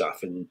make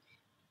stuff. And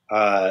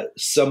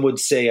some would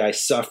say I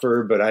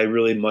suffer, but I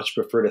really much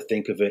prefer to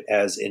think of it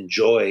as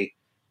enjoy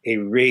a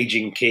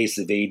raging case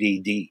of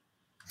ADD.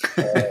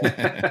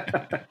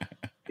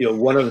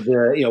 One of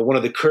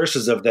the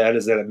curses of that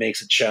is that it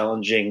makes it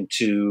challenging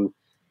to,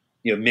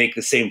 make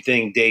the same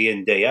thing day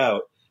in, day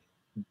out.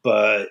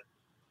 But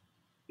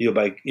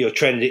by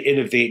trying to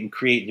innovate and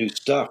create new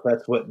stuff,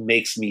 that's what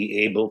makes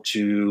me able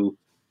to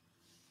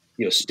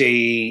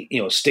stay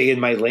in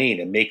my lane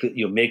and make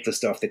the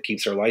stuff that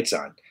keeps our lights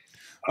on.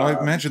 Well, I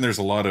imagine there's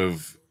a lot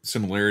of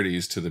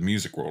similarities to the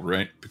music world,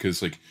 right?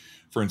 Because, like,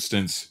 for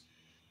instance,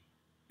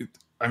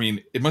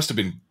 it must have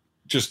been,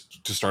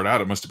 just to start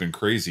out, it must have been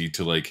crazy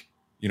to, like,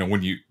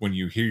 when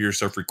you hear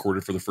yourself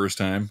recorded for the first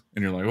time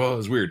and you're like, well, it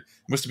was weird.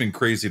 It must have been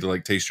crazy to,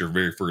 like, taste your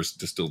very first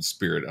distilled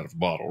spirit out of a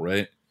bottle,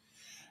 right?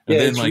 And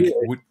then, like,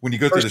 when you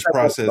go through this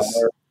process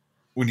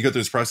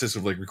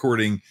of, like,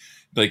 recording,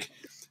 like,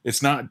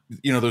 it's not,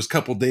 those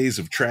couple days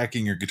of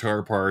tracking your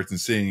guitar parts and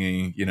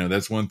singing,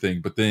 that's one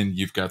thing. But then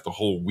you've got the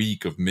whole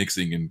week of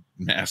mixing and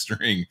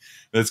mastering.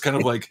 That's kind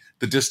of like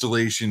the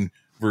distillation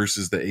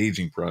versus the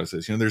aging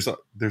process. There's a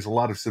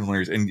lot of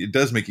similarities, and it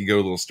does make you go a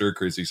little stir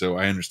crazy. So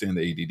I understand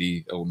the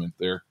ADD element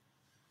there.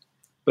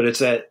 But it's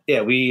that,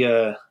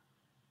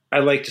 I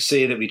like to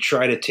say that we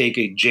try to take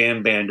a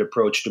jam band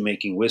approach to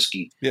making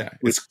whiskey. Yeah,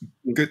 it's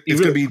good.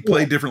 It's going to be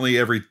played differently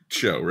every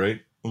show,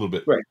 right? A little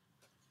bit, right?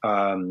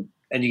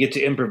 And you get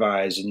to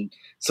improvise, and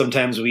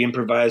sometimes we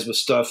improvise with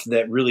stuff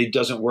that really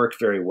doesn't work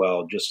very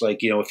well. Just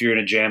like, if you're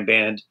in a jam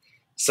band,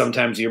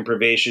 sometimes your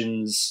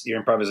improvisations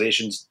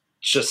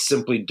just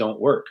simply don't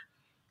work.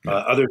 Yeah.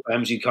 Other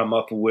times you come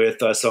up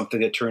with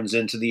something that turns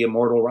into the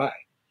immortal rye,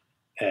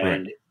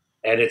 and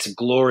it's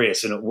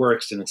glorious, and it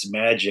works, and it's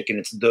magic, and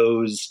it's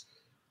those.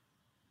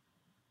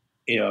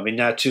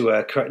 Not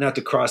to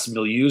cross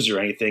milieus or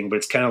anything, but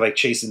it's kind of like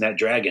chasing that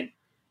dragon.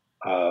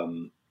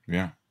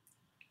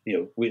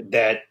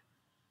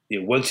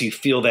 Once you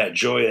feel that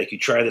joy, like you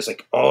try this,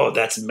 like, oh,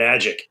 that's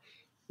magic.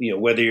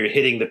 Whether you're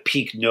hitting the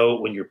peak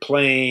note when you're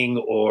playing,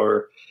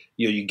 or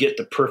you get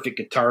the perfect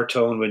guitar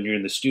tone when you're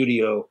in the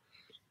studio,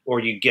 or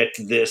you get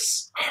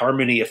this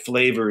harmony of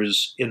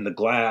flavors in the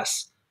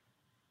glass.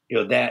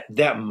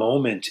 That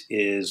moment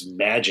is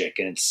magic,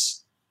 and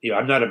it's.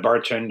 I'm not a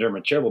bartender. I'm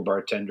a terrible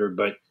bartender,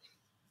 but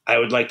I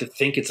would like to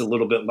think it's a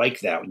little bit like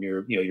that when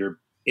you're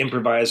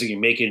improvising, you're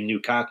making a new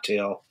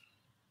cocktail.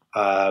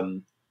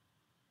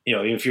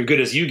 If you're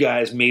good as you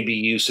guys, maybe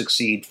you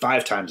succeed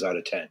 5 times out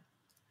of 10.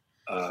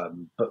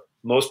 But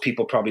most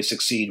people probably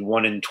succeed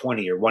 1 in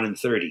 20 or 1 in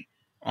 30.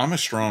 I'm a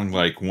strong,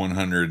 like,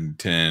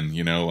 110,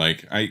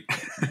 like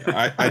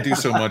I do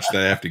so much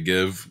that I have to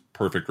give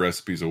perfect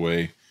recipes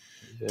away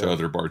to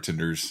other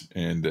bartenders.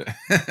 And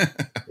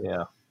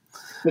yeah.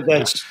 But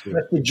that's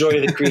the joy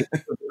of the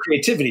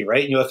creativity,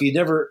 right? If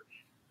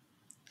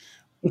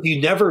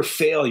you never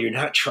fail, you're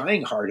not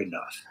trying hard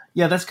enough.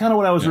 Yeah, that's kind of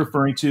what I was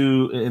referring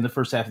to in the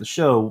first half of the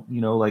show.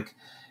 You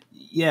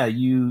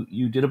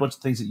did a bunch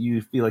of things that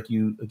you feel like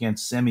you, again,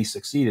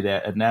 semi-succeeded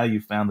at, and now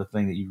you found the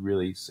thing that you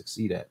really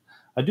succeed at.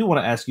 I do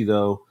want to ask you,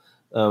 though,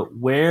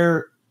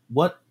 what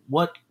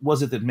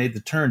was it that made the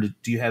turn?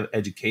 Do you have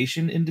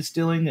education in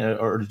distilling,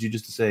 or did you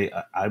just say,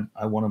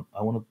 I want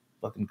to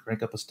fucking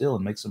crank up a still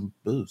and make some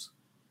booze?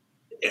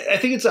 I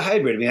think it's a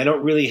hybrid. I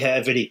don't really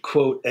have any,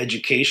 quote,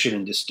 education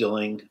in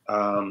distilling.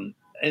 And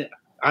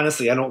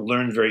honestly, I don't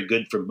learn very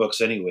good from books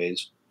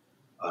anyways.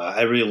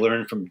 I really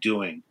learn from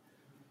doing.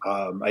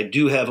 I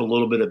do have a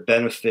little bit of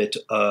benefit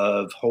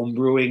of home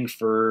brewing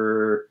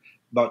for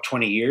about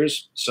 20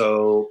 years.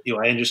 So,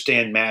 I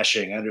understand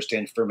mashing. I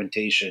understand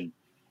fermentation.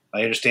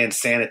 I understand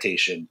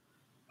sanitation.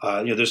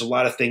 There's a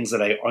lot of things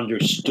that I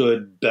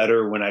understood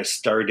better when I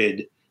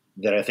started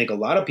that I think a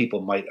lot of people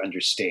might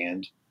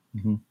understand.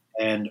 Mm-hmm.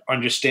 And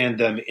understand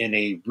them in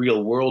a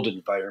real world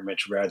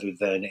environment rather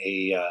than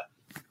a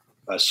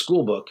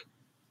school book.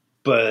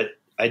 But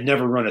I'd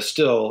never run a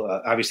still.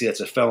 Obviously,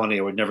 that's a felony.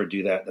 I would never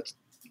do that.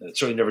 I'd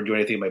certainly never do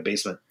anything in my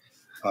basement.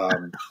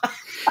 But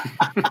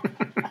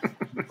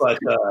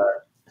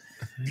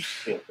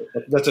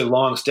that's a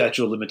long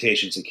statute of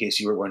limitations, in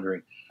case you were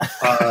wondering.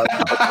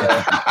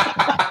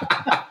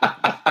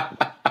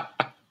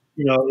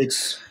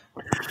 It's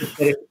that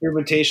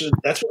experimentation.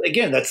 That's what,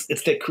 again,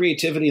 it's that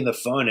creativity and the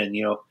fun, and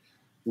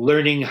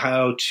learning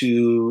how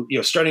to,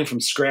 starting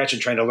from scratch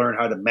and trying to learn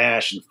how to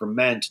mash and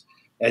ferment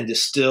and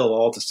distill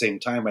all at the same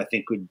time, I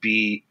think would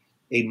be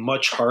a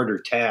much harder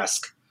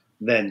task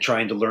than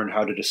trying to learn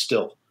how to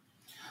distill.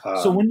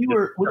 So when you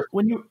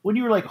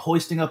were like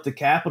hoisting up the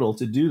capital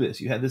to do this,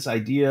 you had this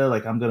idea,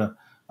 like, I'm gonna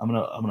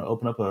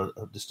open up a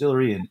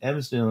distillery in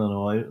Evanston,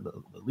 Illinois,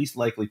 the least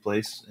likely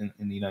place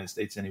in the United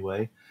States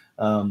anyway.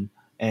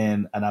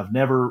 and I've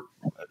never,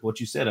 what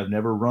you said, I've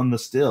never run the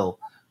still.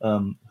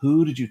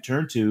 Who did you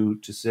turn to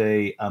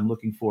say, I'm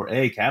looking for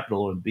A,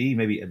 capital, and B,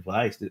 maybe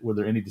advice? Were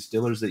there any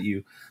distillers that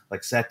you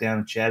like sat down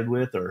and chatted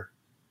with, or?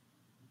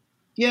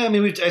 Yeah, I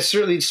mean, I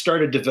certainly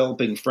started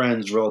developing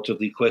friends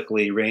relatively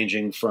quickly,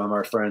 ranging from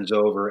our friends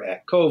over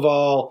at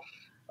Koval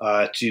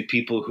to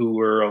people who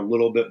were a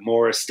little bit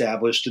more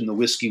established in the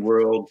whiskey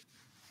world.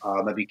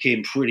 I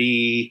became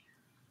pretty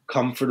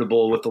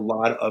comfortable with a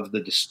lot of the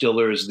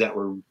distillers that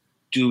were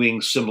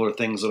doing similar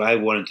things that I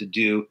wanted to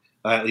do,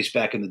 at least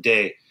back in the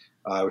day.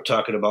 We're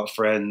talking about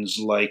friends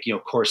like,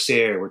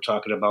 Corsair. We're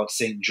talking about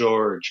St.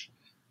 George.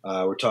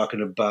 We're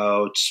talking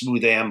about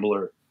Smooth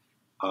Ambler.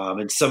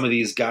 And some of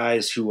these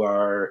guys who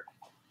are,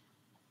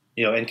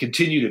 and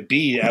continue to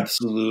be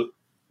absolute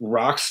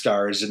rock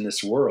stars in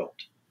this world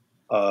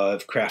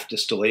of craft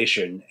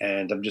distillation.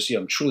 And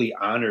I'm truly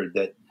honored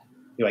that,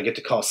 I get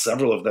to call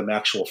several of them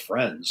actual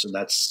friends. And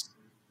that's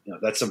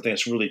something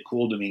that's really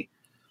cool to me.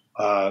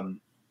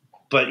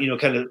 But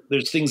kind of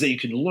there's things that you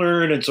can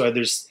learn. And so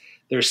there's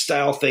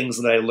style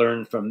things that I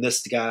learned from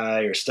this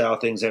guy, or style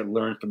things I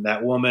learned from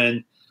that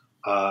woman,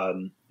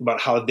 about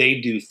how they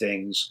do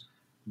things.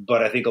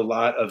 But I think a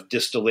lot of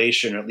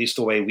distillation, or at least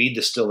the way we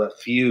distill at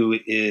F.E.W,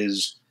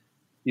 is,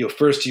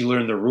 first you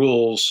learn the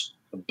rules,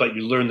 but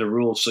you learn the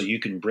rules so you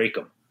can break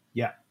them.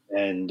 Yeah.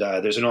 And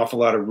there's an awful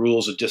lot of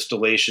rules of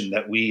distillation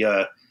that we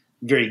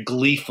very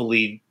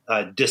gleefully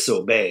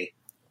disobey.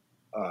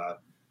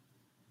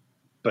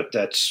 But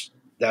that's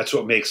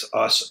what makes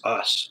us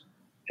us.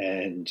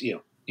 And,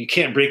 you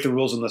can't break the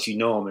rules unless you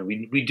know them. And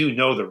we do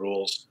know the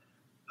rules.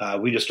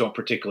 We just don't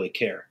particularly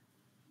care.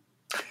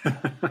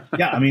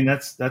 Yeah, I mean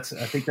that's I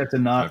think that's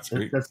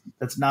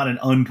not an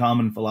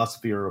uncommon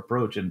philosophy or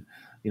approach, and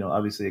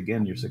obviously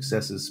again your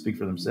successes speak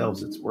for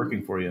themselves. It's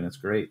working for you, and it's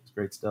great. It's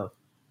great stuff.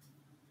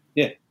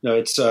 Yeah, no,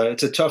 it's a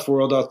tough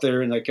world out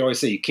there, and like I always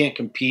say, you can't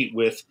compete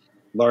with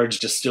large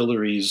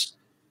distilleries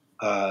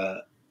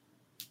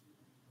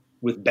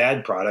with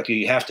bad product.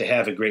 You have to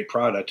have a great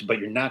product, but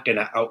you're not going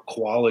to out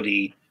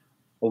quality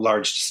a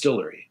large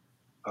distillery.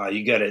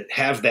 You got to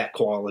have that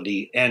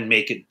quality and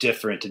make it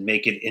different and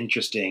make it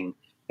interesting,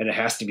 and it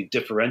has to be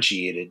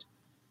differentiated.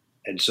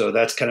 And so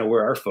that's kind of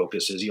where our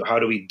focus is. How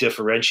do we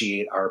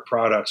differentiate our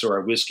products or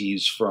our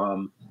whiskeys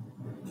from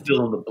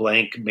fill in the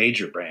blank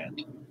major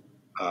brand?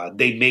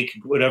 They make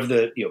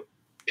whatever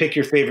pick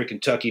your favorite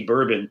Kentucky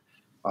bourbon.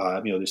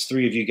 There's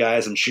three of you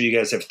guys. I'm sure you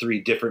guys have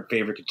three different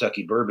favorite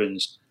Kentucky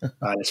bourbons,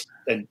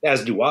 and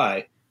as do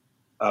I.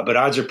 But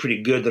odds are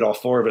pretty good that all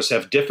four of us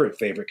have different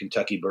favorite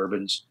Kentucky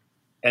bourbons,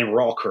 and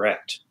we're all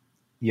correct.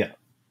 Yeah.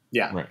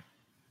 Yeah. Right.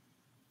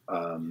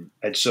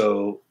 And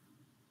so,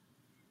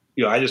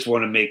 I just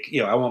want to make,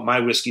 I want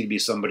my whiskey to be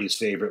somebody's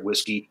favorite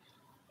whiskey.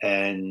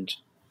 And,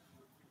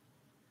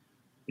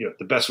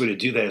 the best way to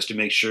do that is to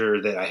make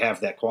sure that I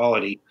have that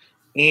quality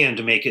and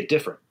to make it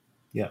different.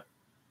 Yeah.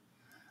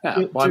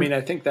 Yeah. Well, I mean,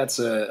 I think that's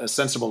a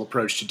sensible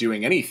approach to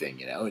doing anything.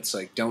 It's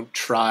like, don't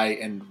try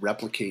and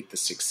replicate the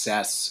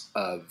success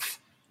of,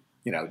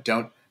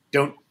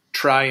 don't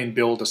try and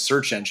build a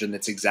search engine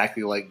that's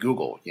exactly like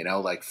Google.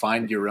 Like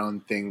find your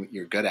own thing that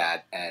you're good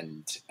at,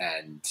 and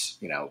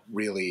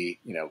really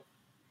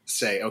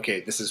say,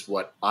 okay, this is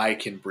what I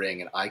can bring,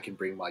 and I can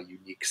bring my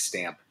unique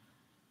stamp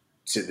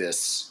to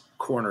this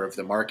corner of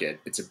the market.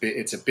 It's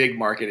a big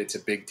market, it's a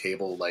big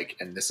table,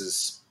 and this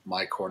is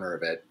my corner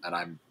of it, and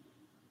I'm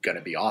going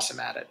to be awesome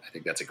at it. I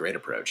think that's a great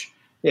approach.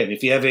 Yeah, and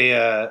if you have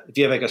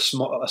like a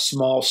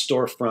small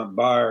storefront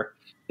bar,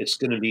 it's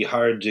going to be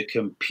hard to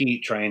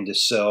compete trying to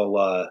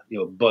sell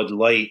Bud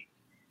Light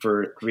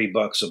for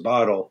 $3 a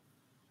bottle,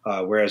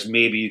 whereas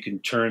maybe you can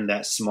turn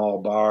that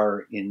small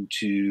bar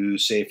into,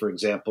 say, for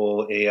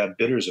example, a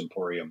bitters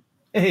emporium.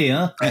 Hey,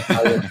 huh?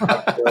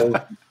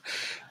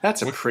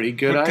 That's a pretty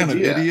good idea. What kind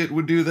of idiot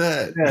would do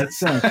that? Yeah, it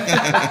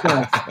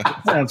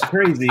sounds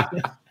crazy.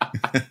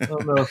 I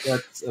don't know if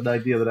that's an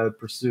idea that I would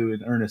pursue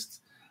in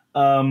earnest.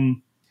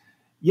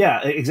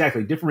 Yeah,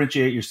 exactly.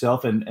 Differentiate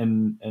yourself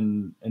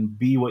and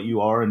be what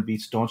you are, and be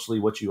staunchly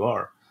what you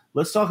are.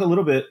 Let's talk a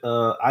little bit.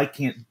 I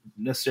can't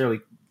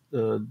necessarily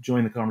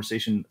join the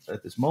conversation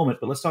at this moment,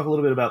 but let's talk a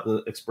little bit about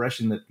the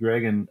expression that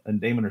Greg and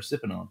Damon are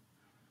sipping on.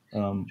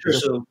 Sure.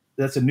 So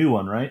that's a new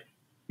one, right?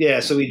 Yeah,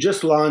 so we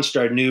just launched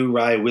our new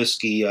rye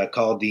whiskey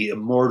called the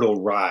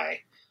Immortal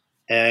Rye,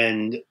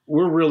 and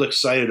we're real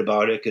excited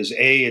about it because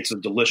A, it's a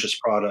delicious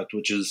product,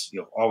 which is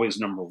always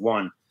number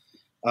one.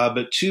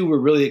 But two, we're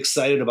really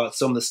excited about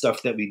some of the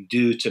stuff that we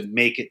do to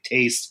make it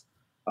taste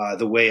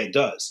the way it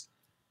does.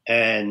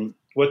 And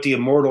what the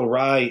Immortal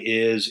Rye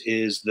is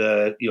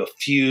the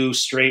F.E.W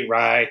straight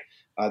rye,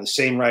 the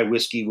same rye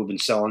whiskey we've been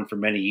selling for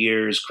many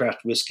years,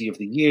 Craft Whiskey of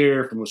the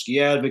Year from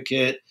Whiskey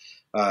Advocate.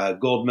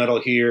 Gold medal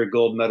here,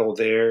 gold medal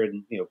there,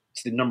 and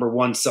it's the number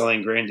one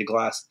selling grain to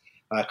glass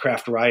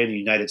craft rye in the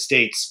United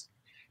States.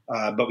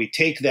 But we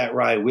take that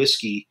rye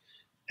whiskey,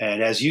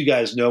 and as you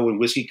guys know, when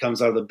whiskey comes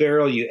out of the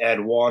barrel, you add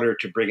water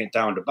to bring it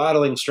down to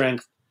bottling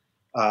strength.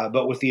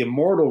 But with the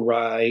Immortal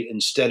Rye,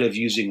 instead of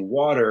using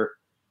water,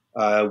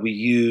 we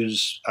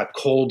use a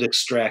cold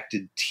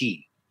extracted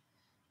tea.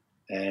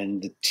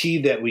 And the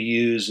tea that we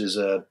use is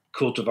a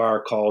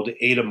cultivar called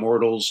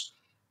F.E.W.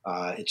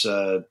 It's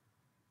a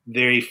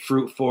very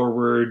fruit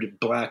forward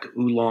black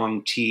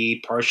oolong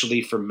tea,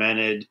 partially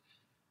fermented.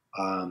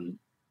 And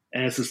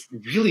it's this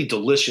really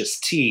delicious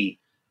tea,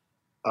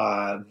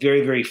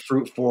 very, very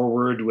fruit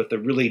forward with a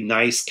really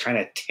nice kind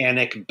of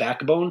tannic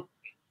backbone.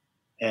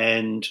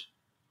 And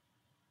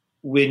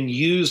when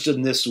used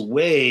in this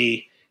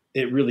way,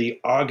 it really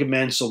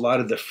augments a lot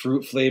of the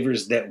fruit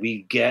flavors that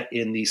we get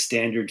in the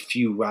standard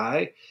F.E.W.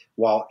 rye,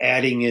 while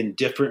adding in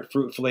different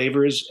fruit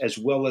flavors, as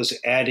well as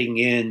adding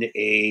in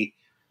a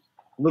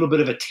little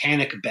bit of a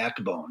tannic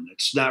backbone.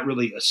 It's not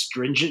really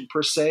astringent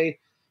per se,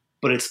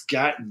 but it's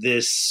got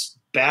this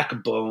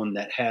backbone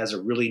that has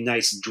a really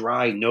nice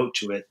dry note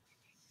to it.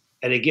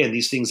 And again,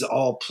 these things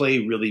all play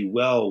really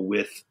well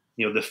with,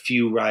 the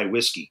F.E.W. rye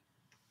whiskey.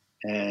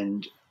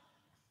 And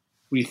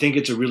we think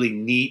it's a really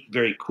neat,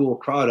 very cool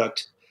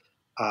product.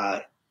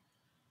 And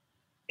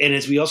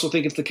we also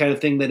think it's the kind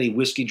of thing that a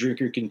whiskey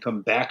drinker can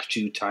come back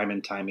to time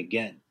and time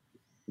again.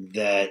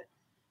 That,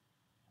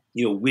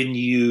 when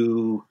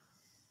you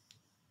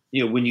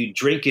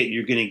drink it,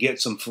 you're going to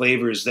get some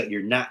flavors that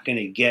you're not going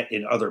to get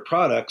in other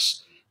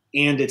products.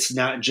 And it's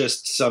not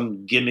just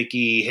some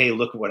gimmicky, hey,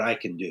 look what I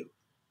can do.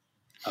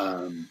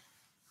 So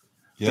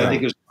I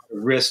think there's a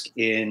risk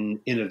in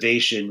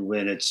innovation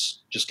when it's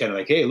just kind of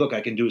like, hey, look,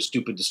 I can do a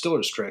stupid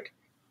distiller's trick.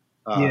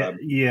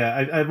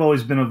 I've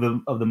always been of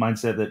the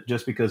mindset that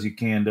just because you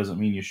can doesn't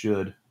mean you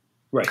should.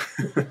 Right.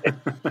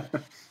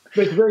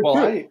 It's very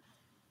true.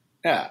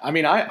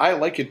 I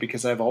like it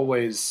because I've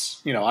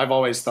always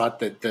thought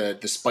that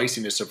the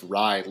spiciness of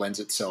rye lends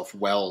itself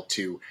well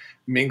to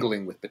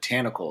mingling with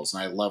botanicals,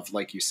 and I love,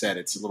 like you said,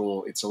 it's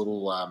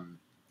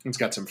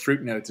got some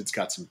fruit notes, it's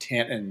got some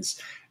tannins,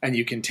 and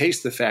you can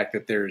taste the fact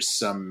that there's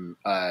some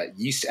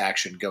yeast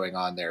action going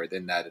on there.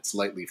 Then that it's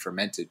lightly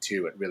fermented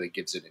too. It really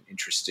gives it an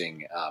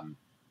interesting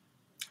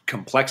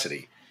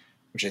complexity,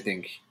 which I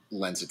think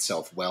lends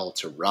itself well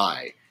to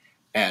rye.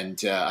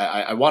 And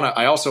I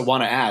also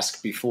want to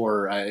ask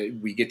before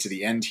we get to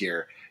the end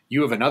here.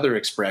 You have another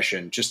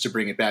expression, just to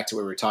bring it back to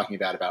what we were talking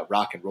about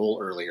rock and roll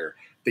earlier,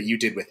 that you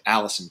did with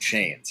Alice in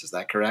Chains. Is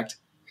that correct?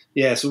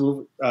 Yeah.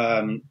 So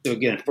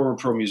again, former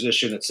pro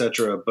musician,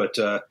 etc. But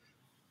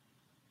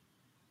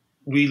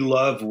we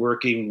love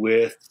working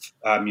with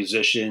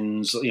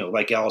musicians,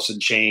 like Alice in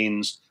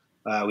Chains.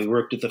 We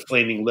worked with the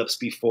Flaming Lips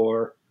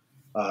before.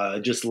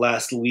 Just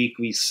last week,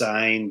 we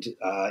signed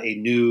a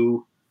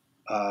new,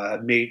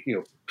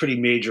 pretty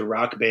major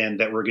rock band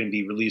that we're going to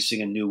be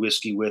releasing a new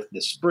whiskey with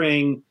this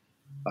spring.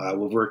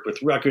 We've worked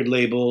with record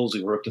labels.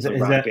 We worked with a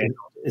rock band.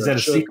 Is that a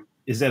secret?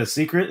 Is that a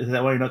secret? Is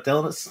that why you're not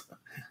telling us?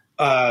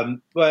 Well,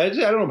 I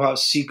don't know how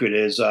secret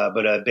is,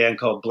 but a band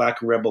called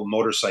Black Rebel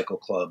Motorcycle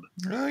Club.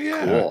 Oh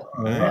yeah, cool.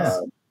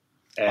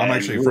 I'm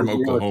actually from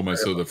Oklahoma,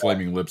 so the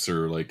Flaming Lips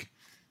are like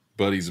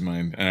buddies of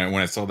mine. And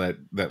when I saw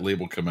that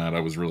label come out,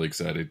 I was really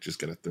excited. Just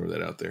got to throw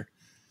that out there.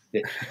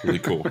 Yeah. Really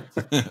cool.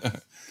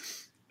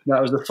 No,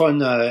 it was a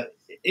fun.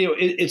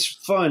 It's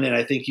fun, and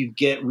I think you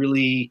get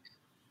really,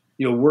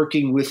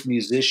 working with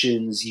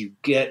musicians, you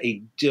get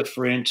a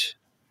different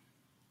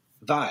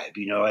vibe.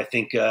 I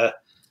think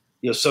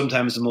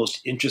sometimes the most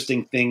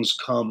interesting things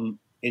come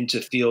into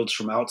fields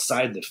from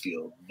outside the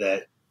field.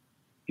 That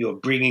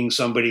bringing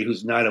somebody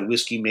who's not a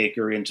whiskey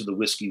maker into the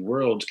whiskey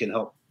world can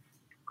help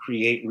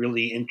create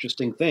really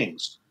interesting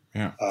things.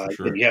 Yeah, for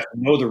sure. You have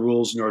to know the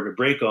rules in order to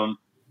break them,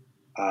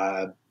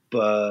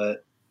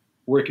 but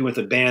working with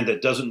a band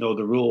that doesn't know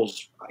the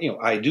rules,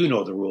 I do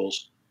know the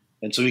rules,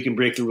 and so we can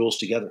break the rules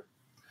together.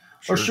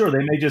 Or sure,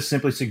 they may just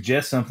simply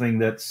suggest something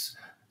that's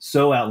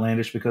so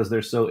outlandish because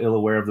they're so ill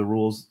aware of the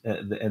rules,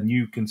 and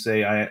you can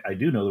say, I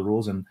do know the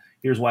rules, and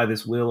here's why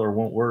this will or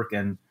won't work,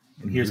 and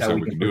here's how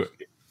we can do it.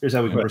 Here's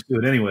how we can pursue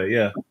it anyway.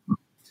 Yeah.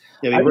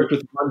 Yeah, we worked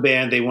with one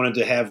band. They wanted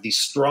to have the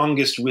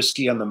strongest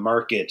whiskey on the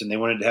market, and they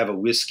wanted to have a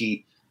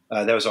whiskey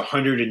that was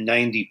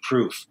 190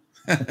 proof.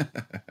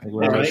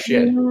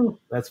 Shit.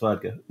 That's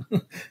vodka.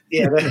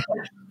 Yeah,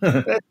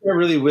 that's not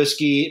really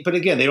whiskey. But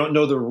again, they don't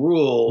know the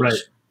rules. Right.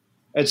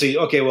 I'd say,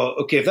 okay,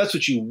 if that's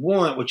what you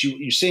want,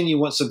 you're saying you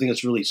want something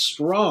that's really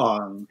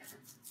strong.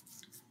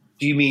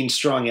 Do you mean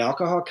strong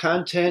alcohol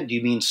content? Do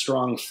you mean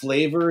strong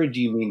flavor? Do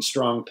you mean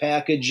strong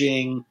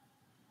packaging?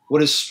 What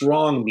does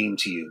strong mean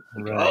to you?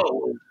 Right.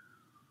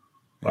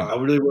 I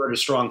really wanted a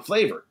strong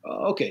flavor.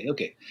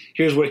 Okay.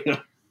 Here's what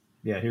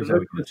here's how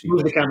we can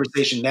move the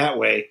conversation that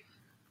way.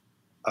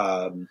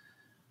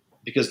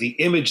 Because the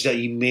image that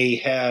you may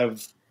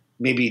have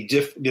may be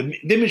different.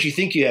 The image you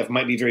think you have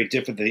might be very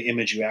different than the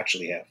image you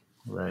actually have.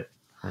 Right.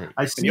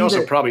 I see. And you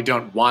also probably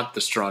don't want the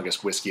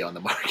strongest whiskey on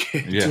the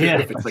market. Yeah.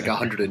 If it's like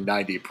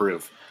 190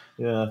 proof.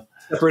 Yeah.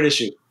 Separate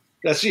issue.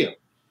 That's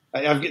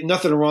I've got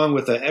nothing wrong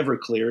with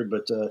Everclear,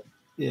 but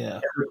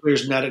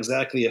Everclear's not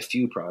exactly a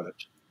F.E.W.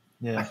 product.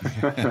 Yeah.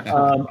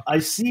 I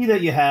see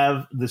that you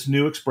have this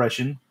new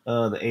expression,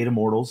 the Eight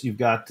Immortals. You've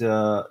got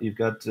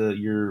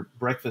your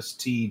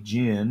breakfast tea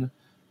gin,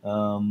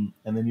 And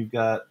then you've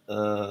got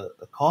a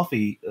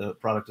coffee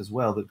product as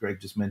well that Greg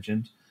just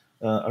mentioned.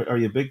 Are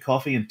you a big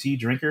coffee and tea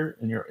drinker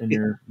in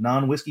your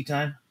non-whiskey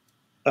time?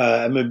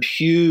 I'm a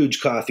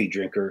huge coffee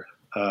drinker.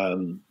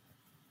 Coffee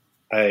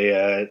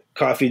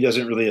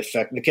doesn't really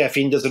affect the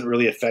caffeine doesn't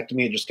really affect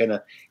me. It just kind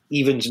of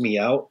evens me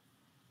out.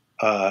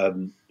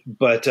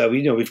 But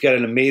we've got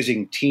an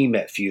amazing team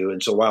at F.E.W.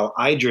 And so while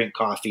I drink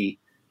coffee,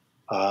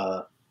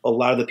 a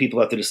lot of the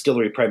people at the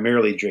distillery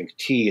primarily drink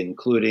tea,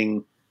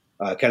 including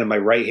kind of my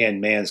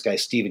right-hand man, this guy,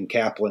 Stephen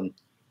Kaplan,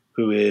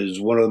 who is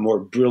one of the more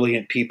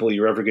brilliant people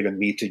you're ever going to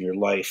meet in your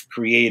life.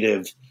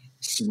 Creative,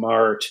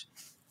 smart,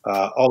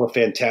 all the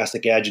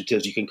fantastic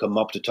adjectives you can come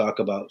up to talk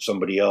about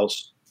somebody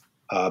else.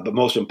 But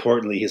most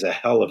importantly, he's a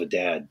hell of a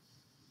dad.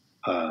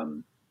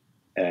 And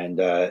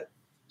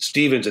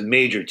Stephen's a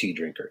major tea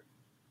drinker.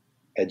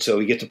 And so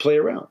we get to play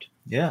around.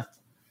 Yeah.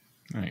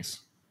 Nice.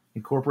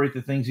 Incorporate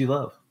the things you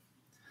love.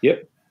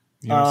 Yep.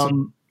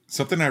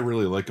 Something I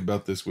really like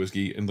about this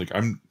whiskey, and like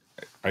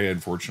I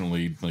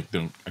unfortunately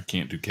I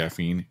can't do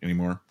caffeine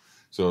anymore,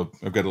 so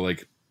I've got to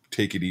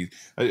take it easy.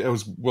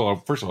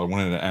 First of all, I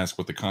wanted to ask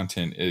what the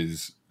content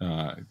is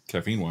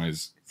caffeine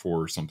wise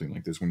for something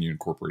like this when you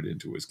incorporate it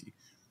into whiskey.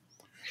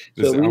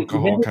 Does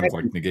alcohol kind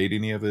of negate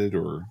any of it,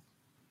 or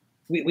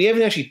we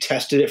haven't actually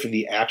tested it for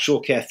the actual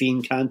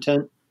caffeine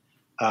content,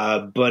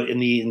 but in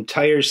the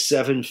entire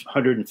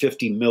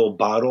 750 ml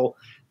bottle,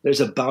 there's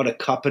about a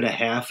cup and a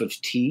half of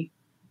tea.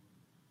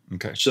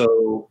 Okay.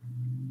 So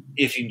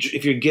if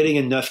you're getting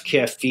enough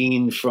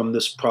caffeine from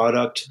this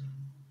product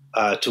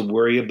to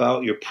worry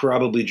about, you're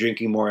probably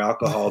drinking more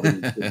alcohol than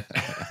the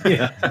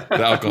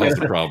alcohol's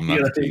the problem, not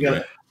the tea.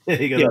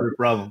 You got other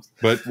problems.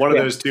 But one of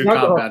those two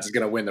compounds is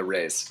going to win the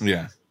race.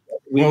 Yeah.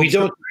 We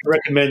don't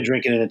recommend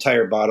drinking an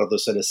entire bottle of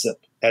this at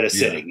a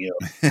sitting.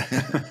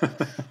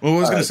 Well, I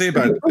was going to say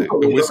about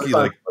a whiskey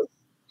like.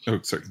 Oh,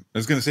 sorry. I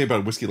was going to say about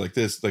a whiskey like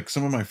this. Like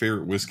some of my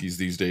favorite whiskeys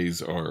these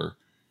days are,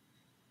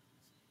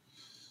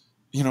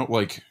 some of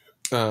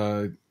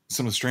the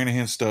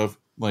Stranahan stuff,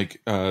 like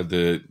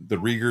the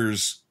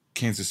Rieger's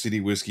Kansas City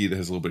whiskey that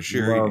has a little bit of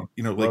sherry.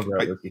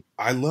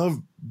 I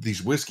love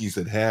these whiskeys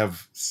that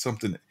have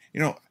something.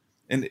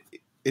 And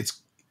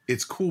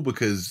it's cool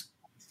because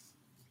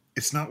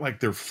it's not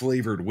like they're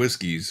flavored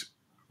whiskeys,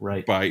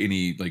 right? By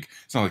any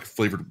it's not like a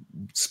flavored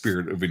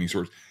spirit of any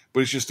sort, but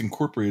it's just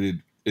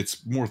incorporated.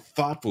 It's more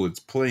thoughtful. It's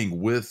playing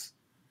with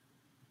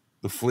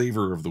the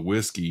flavor of the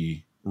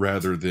whiskey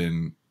rather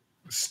than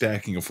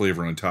stacking a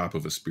flavor on top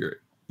of a spirit,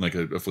 like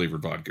a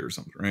flavored vodka or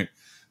something, right?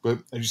 But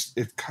it's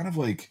kind of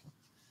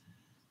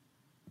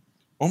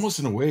almost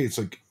in a way, it's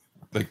like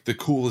the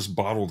coolest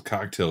bottled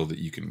cocktail that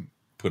you can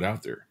put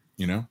out there,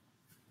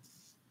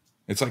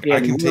 It's like I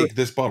can take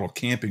this bottle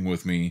camping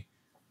with me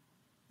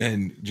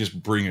and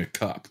just bring a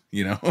cup,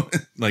 I don't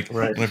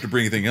have to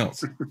bring anything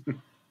else.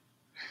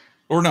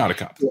 Or not a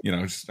cup,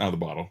 just out of the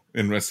bottle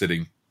and rest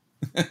sitting.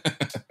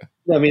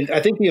 I mean, I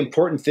think the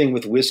important thing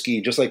with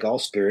whiskey, just like all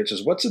spirits,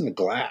 is what's in the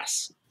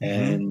glass.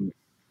 Mm-hmm. And,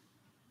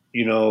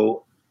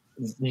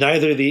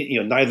 neither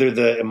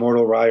the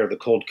Immortal Rye or the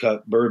Cold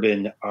Cut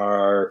Bourbon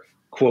are,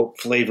 quote,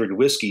 flavored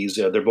whiskeys.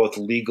 They're both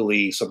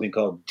legally something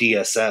called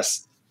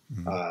DSS.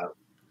 Mm-hmm.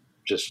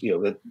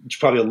 It's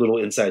probably a little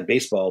inside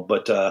baseball,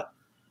 but,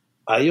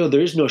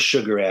 there's no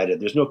sugar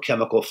added. There's no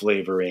chemical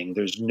flavoring.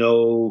 There's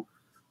no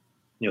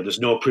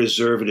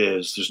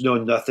preservatives. There's no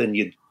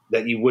nothing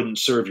that you wouldn't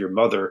serve your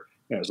mother,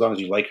 as long as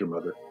you like your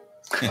mother.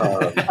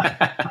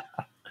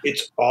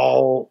 It's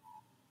all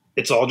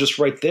just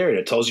right there, and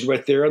it tells you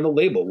right there on the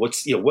label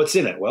what's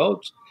in it.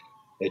 Well,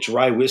 it's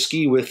rye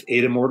whiskey with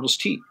 8 Immortals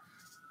tea.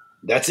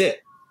 That's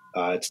it.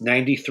 It's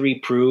 93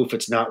 proof.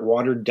 It's not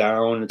watered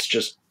down. It's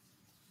just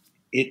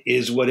it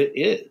is what it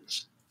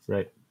is.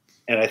 Right.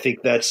 And I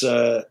think that's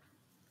to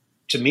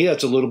me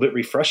that's a little bit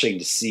refreshing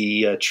to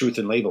see truth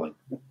in labeling.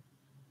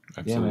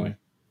 Absolutely.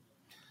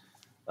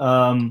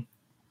 Yeah,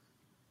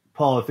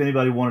 Paul, if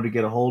anybody wanted to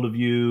get a hold of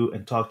you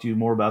and talk to you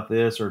more about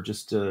this, or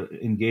just to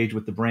engage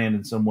with the brand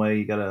in some way,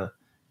 you got a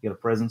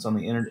presence on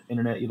the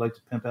internet you'd like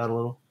to pimp out a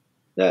little?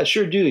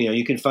 Sure do.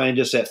 You can find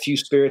us at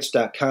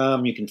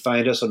fewspirits.com. You can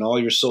find us on all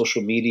your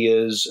social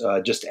medias,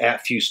 just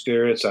at Few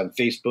Spirits on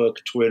Facebook,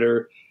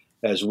 Twitter,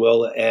 as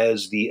well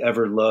as the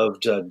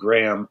ever-loved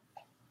Graham.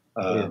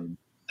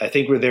 I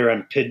think we're there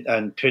on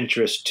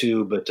Pinterest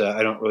too, but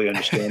I don't really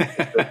understand.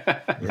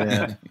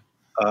 Yeah.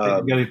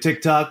 You got a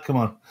TikTok? Come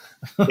on.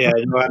 Yeah,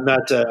 no, I'm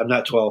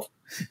not 12.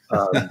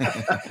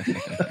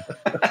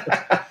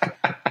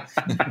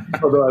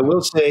 Although I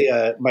will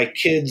say, my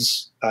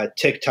kids'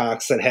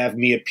 TikToks that have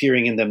me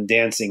appearing in them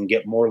dancing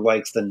get more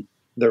likes than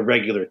their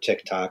regular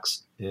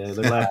TikToks. Yeah,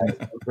 they're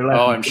laughing.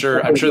 Oh, I'm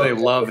sure they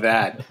love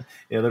that.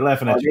 Yeah, they're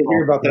laughing at you. I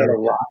hear about that a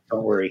lot.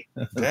 Don't worry.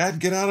 Dad,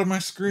 get out of my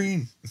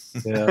screen.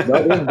 Yeah.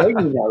 No, they're inviting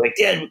me now. Like,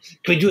 Dad,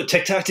 can we do a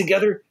TikTok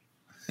together?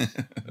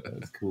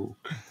 That's cool.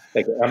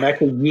 I'm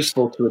actually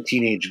useful to a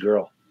teenage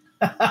girl.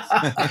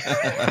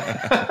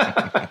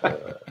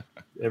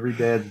 Every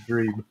dad's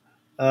dream.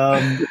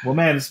 Well,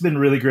 man, it's been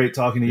really great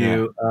talking to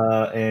you.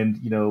 And,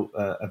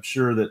 I'm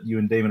sure that you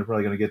and Damon are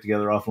probably going to get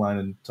together offline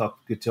and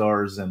talk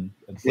guitars and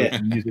play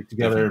some music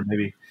together and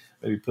maybe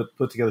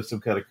put together some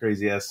kind of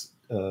crazy ass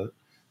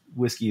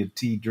whiskey and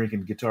tea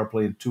drinking guitar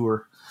playing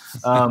tour.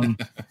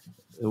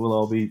 We'll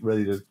all be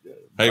ready to.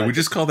 Hey, we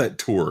just call that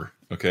tour.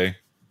 Okay.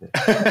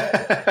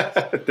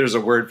 There's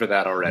a word for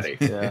that already.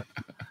 Yeah.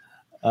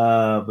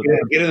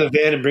 Get in the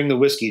van and bring the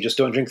whiskey. Just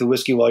don't drink the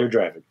whiskey while you're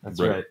driving. That's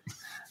right.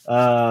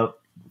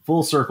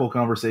 Full circle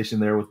conversation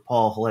there with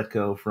Paul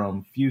Hletko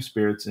from F.E.W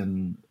Spirits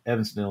in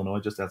Evanston, Illinois,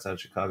 just outside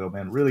of Chicago.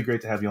 Man, really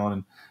great to have you on,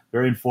 and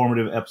very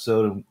informative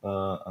episode. And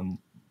I'm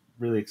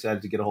really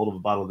excited to get a hold of a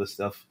bottle of this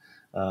stuff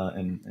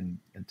and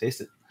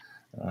taste it.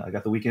 I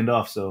got the weekend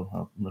off, so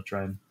I'm gonna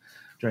try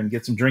and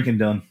get some drinking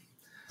done.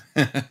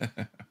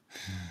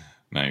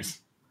 Nice.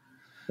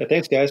 Yeah,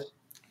 thanks, guys.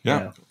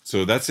 Yeah.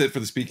 So that's it for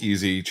the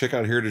Speakeasy. Check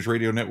out Heritage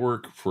Radio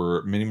Network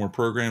for many more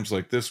programs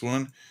like this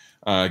one.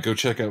 Go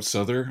check out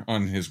Souther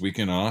on his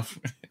weekend off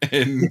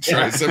and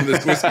try some of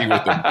this whiskey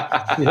with him.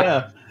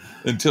 Yeah.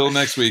 Until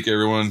next week,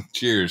 everyone.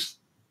 Cheers.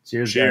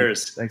 Cheers.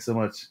 Cheers. Guys. Thanks so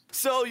much.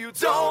 So you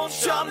don't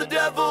shun the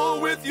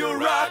devil with your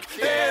rock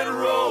and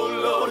roll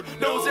load.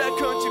 Knows that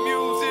country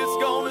music's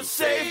gonna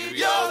save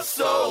your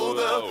soul.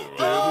 The devil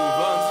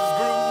runs his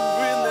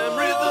groove in them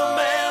rhythm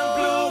and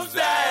blues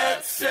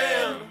that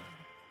sound.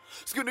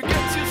 It's gonna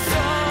get you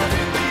son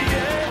in the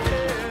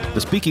end.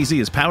 The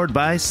Speakeasy is powered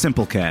by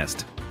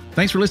Simplecast.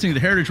 Thanks for listening to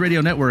the Heritage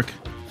Radio Network,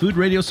 food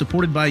radio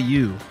supported by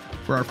you.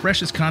 For our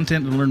freshest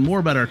content and to learn more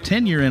about our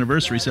 10-year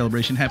anniversary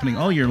celebration happening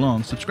all year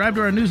long, subscribe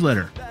to our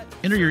newsletter.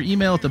 Enter your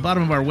email at the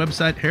bottom of our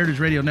website,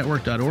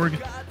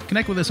 heritageradionetwork.org.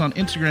 Connect with us on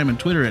Instagram and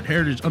Twitter at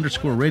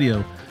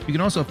heritage_radio. You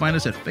can also find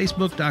us at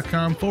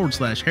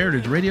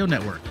facebook.com/Heritage Radio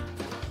Network.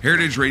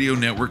 Heritage Radio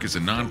Network is a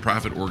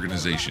nonprofit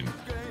organization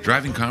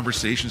driving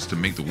conversations to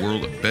make the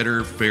world a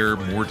better, fairer,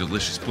 more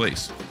delicious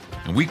place.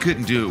 And we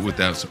couldn't do it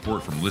without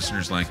support from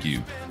listeners like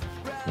you.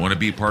 Want to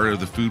be part of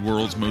the food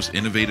world's most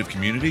innovative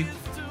community?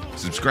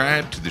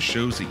 Subscribe to the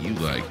shows that you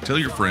like, tell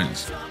your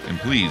friends, and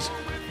please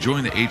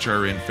join the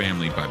HRN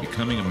family by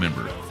becoming a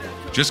member.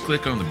 Just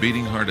click on the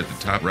beating heart at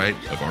the top right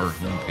of our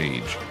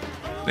homepage.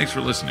 Thanks for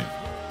listening.